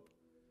that hope,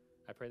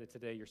 I pray that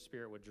today your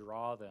Spirit would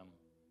draw them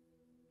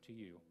to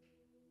you.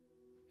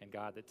 And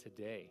God, that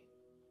today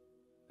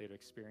they would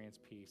experience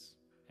peace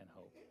and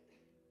hope.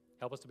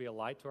 Help us to be a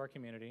light to our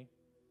community.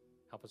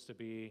 Help us to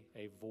be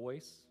a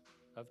voice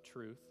of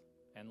truth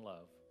and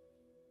love.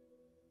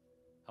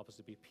 Help us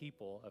to be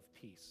people of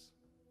peace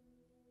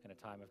in a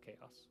time of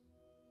chaos.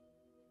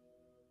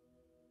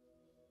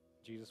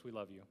 Jesus, we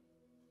love you.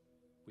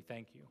 We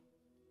thank you.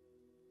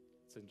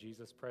 It's in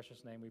Jesus'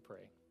 precious name we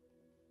pray.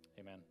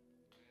 Amen.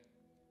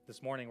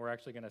 This morning we're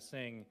actually going to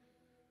sing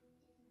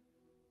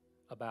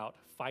about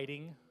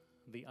fighting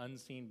the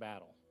unseen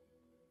battle.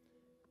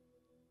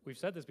 We've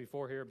said this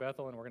before here at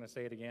Bethel, and we're going to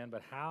say it again,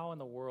 but how in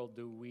the world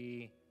do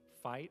we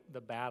fight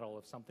the battle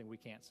of something we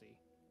can't see?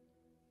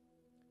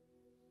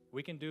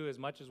 We can do as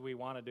much as we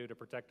want to do to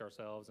protect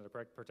ourselves and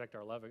to protect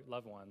our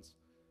loved ones,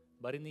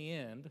 but in the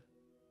end,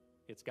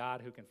 it's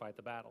God who can fight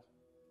the battle.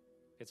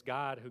 It's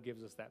God who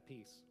gives us that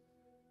peace.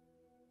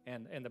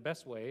 And the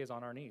best way is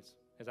on our knees,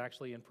 is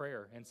actually in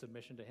prayer and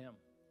submission to him.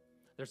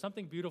 There's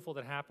something beautiful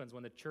that happens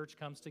when the church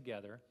comes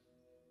together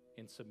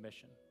in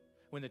submission.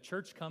 When the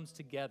church comes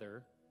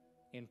together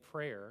in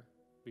prayer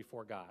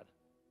before God.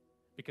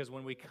 Because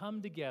when we come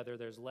together,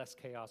 there's less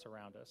chaos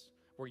around us.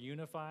 We're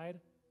unified,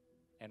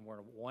 and we're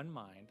of one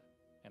mind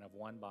and of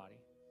one body.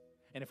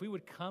 And if we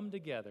would come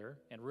together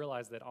and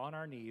realize that on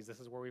our knees, this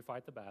is where we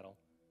fight the battle,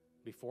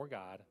 before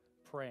God,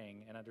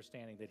 praying and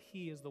understanding that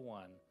he is the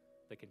one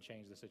that can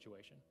change the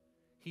situation.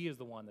 He is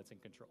the one that's in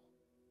control.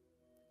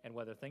 And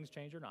whether things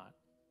change or not,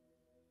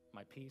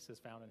 my peace is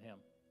found in him.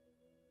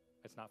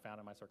 It's not found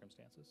in my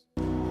circumstances.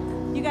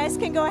 You guys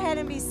can go ahead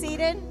and be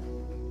seated.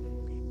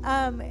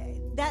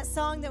 That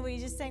song that we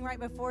just sang right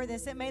before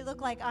this, it may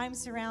look like I'm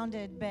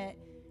surrounded, but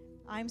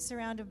I'm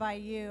surrounded by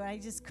you. I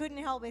just couldn't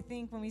help but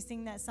think when we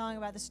sing that song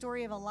about the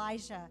story of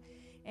Elijah,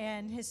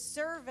 and his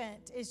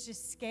servant is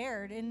just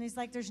scared, and he's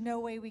like, there's no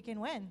way we can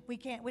win. We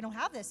don't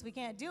have this. We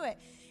can't do it.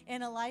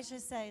 And Elijah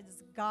says,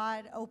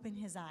 God, open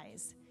his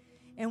eyes.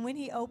 And when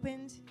he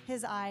opened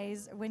his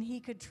eyes, when he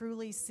could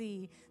truly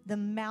see, the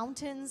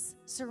mountains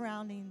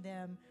surrounding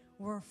them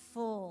were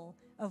full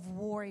of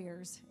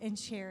warriors and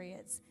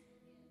chariots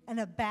and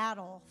a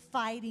battle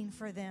fighting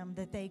for them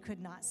that they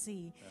could not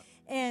see.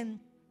 Yeah. And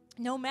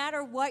no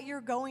matter what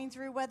you're going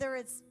through, whether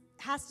it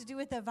has to do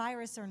with the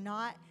virus or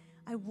not,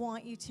 I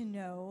want you to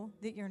know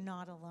that you're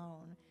not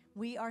alone.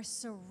 We are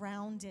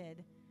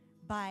surrounded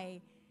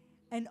by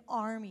an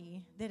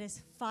army that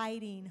is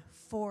fighting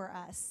for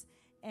us.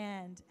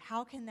 And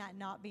how can that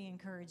not be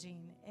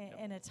encouraging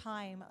in a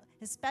time,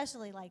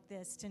 especially like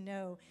this, to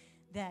know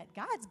that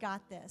God's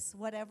got this.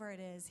 Whatever it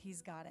is,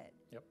 He's got it.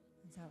 Yep.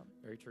 So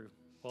very true.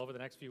 Well, over the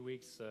next few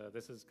weeks,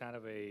 this is kind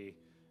of a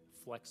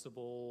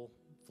flexible,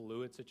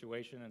 fluid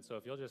situation. And so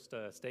if you'll just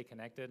stay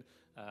connected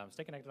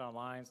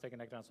online, stay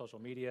connected on social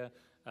media.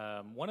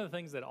 One of the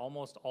things that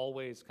almost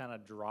always kind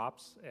of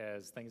drops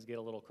as things get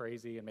a little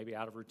crazy and maybe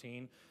out of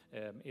routine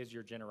is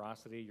your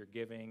generosity, your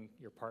giving,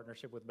 your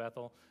partnership with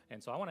Bethel.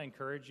 And so I want to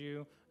encourage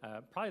you,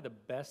 probably the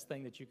best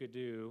thing that you could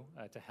do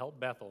to help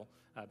Bethel,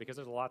 because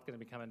there's a lot going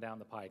to be coming down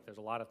the pike. There's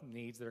a lot of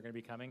needs that are going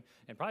to be coming.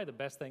 And probably the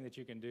best thing that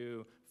you can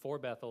do for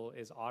Bethel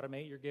is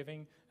automate your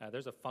giving.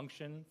 There's a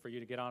function for you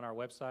to get on our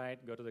website,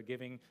 go to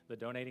the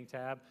donating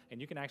tab,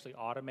 and you can actually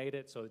automate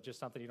it, so it's just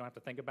something you don't have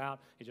to think about.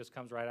 It just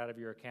comes right out of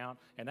your account,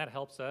 and that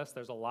helps us.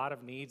 There's a lot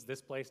of needs.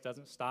 This place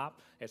doesn't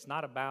stop. It's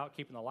not about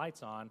keeping the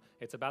lights on.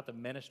 It's about the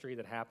ministry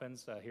that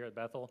happens here at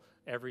Bethel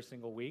every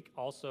single week.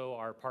 Also,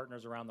 our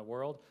partners around the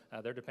world,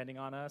 they're depending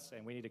on us,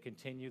 and we need to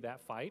continue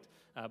that fight.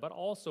 But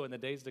also, in the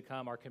days to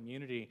come, our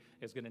community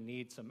is going to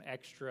need some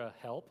extra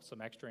help,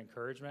 some extra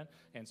encouragement.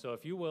 And so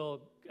if you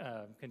will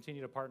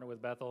continue to partner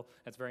with Bethel,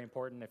 that's very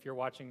important. If you're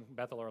watching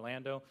Bethel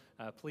Orlando,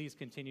 please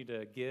continue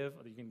to give.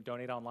 You can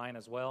donate online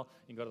as well.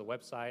 You can go to the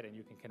website, and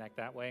you can connect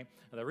that way.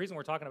 The reason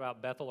we're talking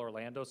about Bethel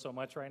Orlando so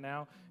much right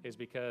now is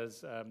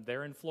because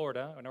they're in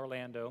Florida, in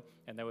Orlando,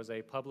 and there was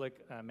a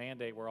public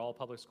mandate where all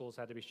public schools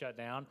had to be shut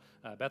down.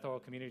 Bethel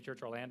Community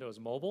Church Orlando is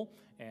mobile,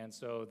 and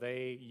so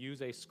they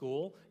use a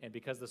school, and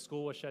because the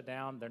school was shut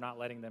down, they're not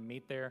letting them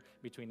meet there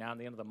between now and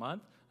the end of the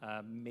month,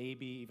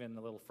 maybe even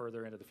a little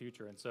further into the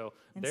future. And so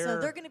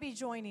they're going to be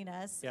joining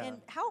us. Yeah.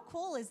 And how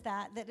cool is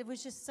that it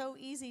was just so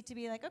easy to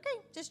be like, okay,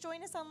 just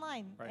join us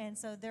online. Right. And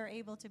so they're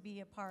able to be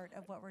a part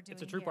of what we're doing.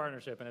 It's a true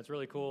partnership, and it's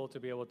really cool to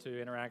be able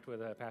to interact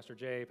with Pastor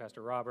Jay,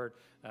 Pastor Robert,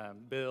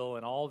 Bill,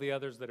 and all the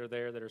others that are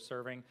there that are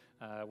serving.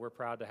 We're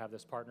proud to have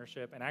this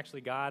partnership. And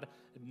actually, God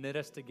knit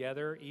us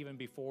together even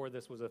before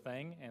this was a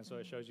thing, and so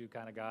it shows you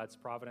kind of God's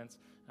providence,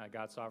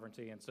 God's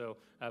sovereignty. And so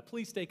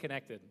please stay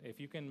connected. If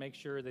you can make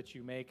sure that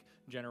you make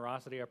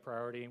generosity a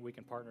priority, we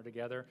can partner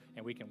together,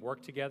 and we can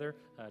work together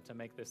to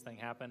make this thing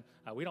happen.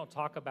 We don't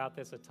talk about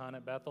this a ton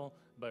at Bethel,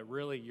 but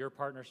really your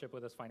partnership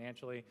with us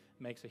financially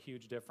makes a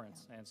huge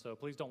difference. And so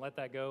please don't let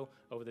that go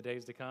over the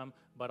days to come.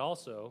 But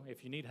also,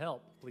 if you need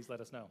help, please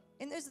let us know.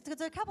 And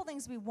there's a couple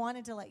things we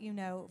wanted to let you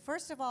know.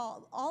 First of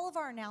all of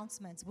our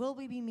announcements, will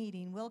we be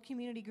meeting? Will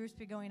community groups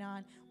be going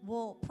on?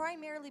 Will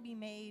primarily be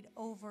made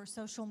over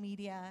social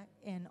media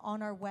and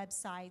on our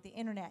website, the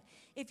internet.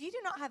 If you do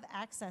not have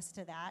access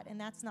to that, and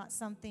that's not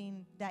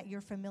something that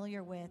you're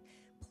familiar with,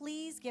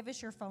 please give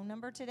us your phone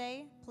number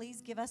today.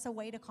 Please give us a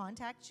way to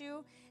contact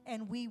you,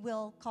 and we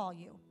will call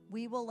you.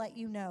 We will let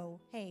you know,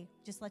 hey,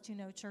 just let you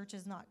know church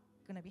is not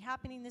going to be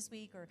happening this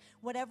week or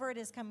whatever it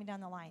is coming down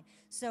the line.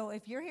 So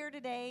if you're here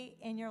today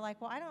and you're like,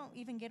 well, I don't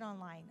even get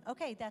online.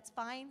 Okay, that's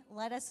fine.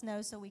 Let us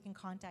know so we can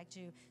contact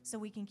you, so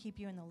we can keep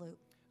you in the loop.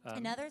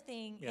 Another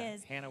thing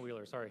is... Hannah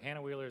Wheeler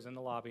is in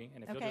the lobby,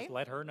 and if you'll just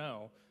let her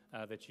know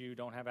that you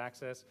don't have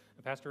access.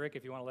 And Pastor Rick,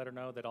 if you want to let her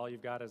know that all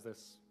you've got is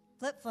this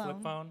flip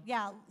phone.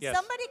 Yeah. Yes.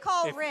 Somebody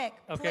call Rick,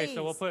 okay, please.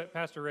 So we'll put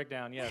Pastor Rick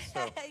down, yes.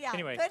 So, yeah,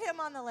 anyway. Put him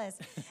on the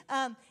list.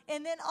 And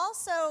then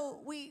also,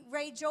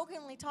 Ray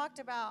jokingly talked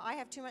about, I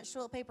have too much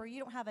toilet paper,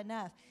 you don't have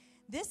enough.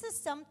 This is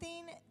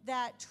something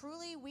that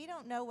truly we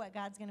don't know what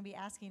God's going to be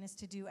asking us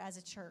to do as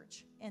a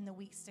church in the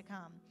weeks to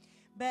come.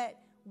 But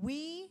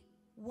we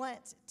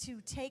want to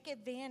take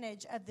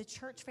advantage of the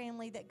church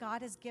family that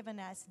God has given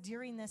us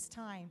during this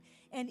time.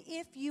 And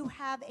if you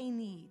have a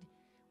need,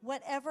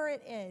 whatever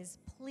it is,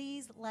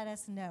 please let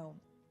us know.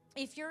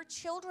 If your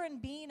children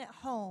being at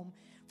home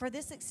for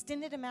this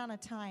extended amount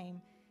of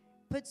time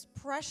puts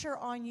pressure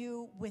on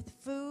you with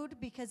food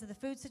because of the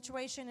food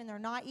situation and they're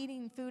not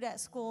eating food at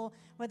school,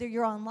 whether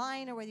you're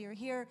online or whether you're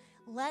here,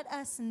 let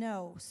us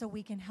know so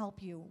we can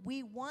help you.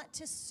 We want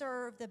to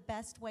serve the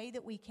best way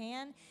that we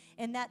can,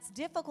 and that's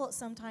difficult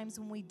sometimes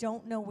when we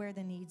don't know where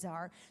the needs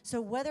are. So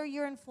whether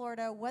you're in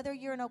Florida, whether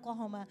you're in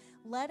Oklahoma,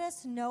 let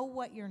us know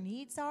what your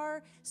needs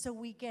are so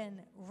we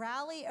can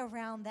rally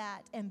around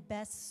that and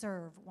best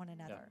serve one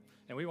another. Yeah.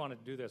 And we want to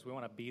do this. We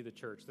want to be the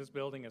church. This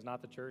building is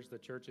not the church. The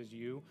church is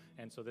you.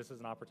 And so this is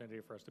an opportunity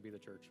for us to be the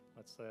church.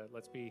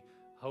 Let's be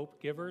hope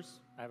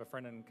givers. I have a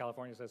friend in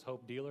California who says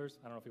hope dealers.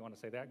 I don't know if you want to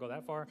say that, go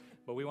that far.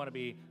 But we want to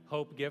be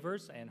hope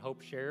givers and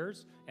hope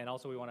sharers. And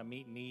also we want to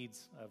meet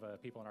needs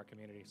of people in our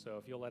community. So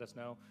if you'll let us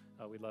know,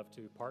 we'd love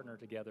to partner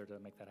together to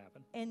make that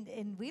happen.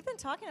 And we've been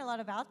talking a lot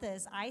about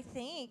this. I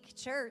think,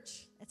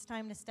 church, it's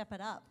time to step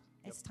it up.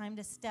 Yep. It's time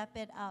to step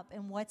it up.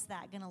 And what's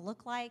that going to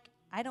look like?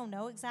 I don't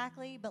know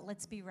exactly, but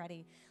let's be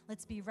ready.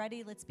 Let's be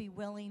ready. Let's be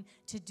willing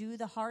to do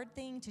the hard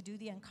thing, to do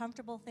the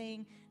uncomfortable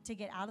thing, to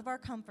get out of our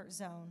comfort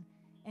zone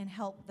and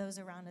help those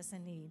around us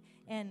in need.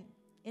 And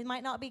it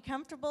might not be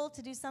comfortable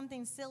to do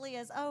something silly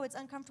as, oh, it's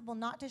uncomfortable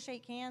not to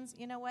shake hands.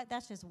 You know what?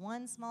 That's just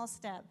one small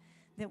step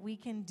that we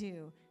can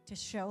do to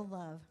show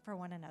love for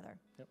one another.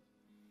 Yep.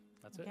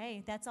 That's it.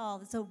 Okay, that's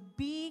all. So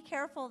be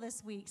careful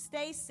this week.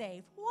 Stay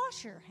safe.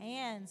 Wash your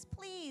hands.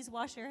 Please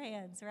wash your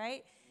hands,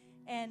 right?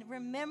 And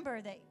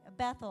remember that,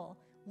 Bethel,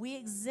 we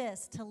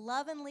exist to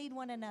love and lead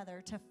one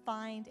another to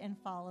find and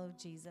follow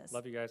Jesus.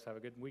 Love you guys. Have a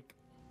good week.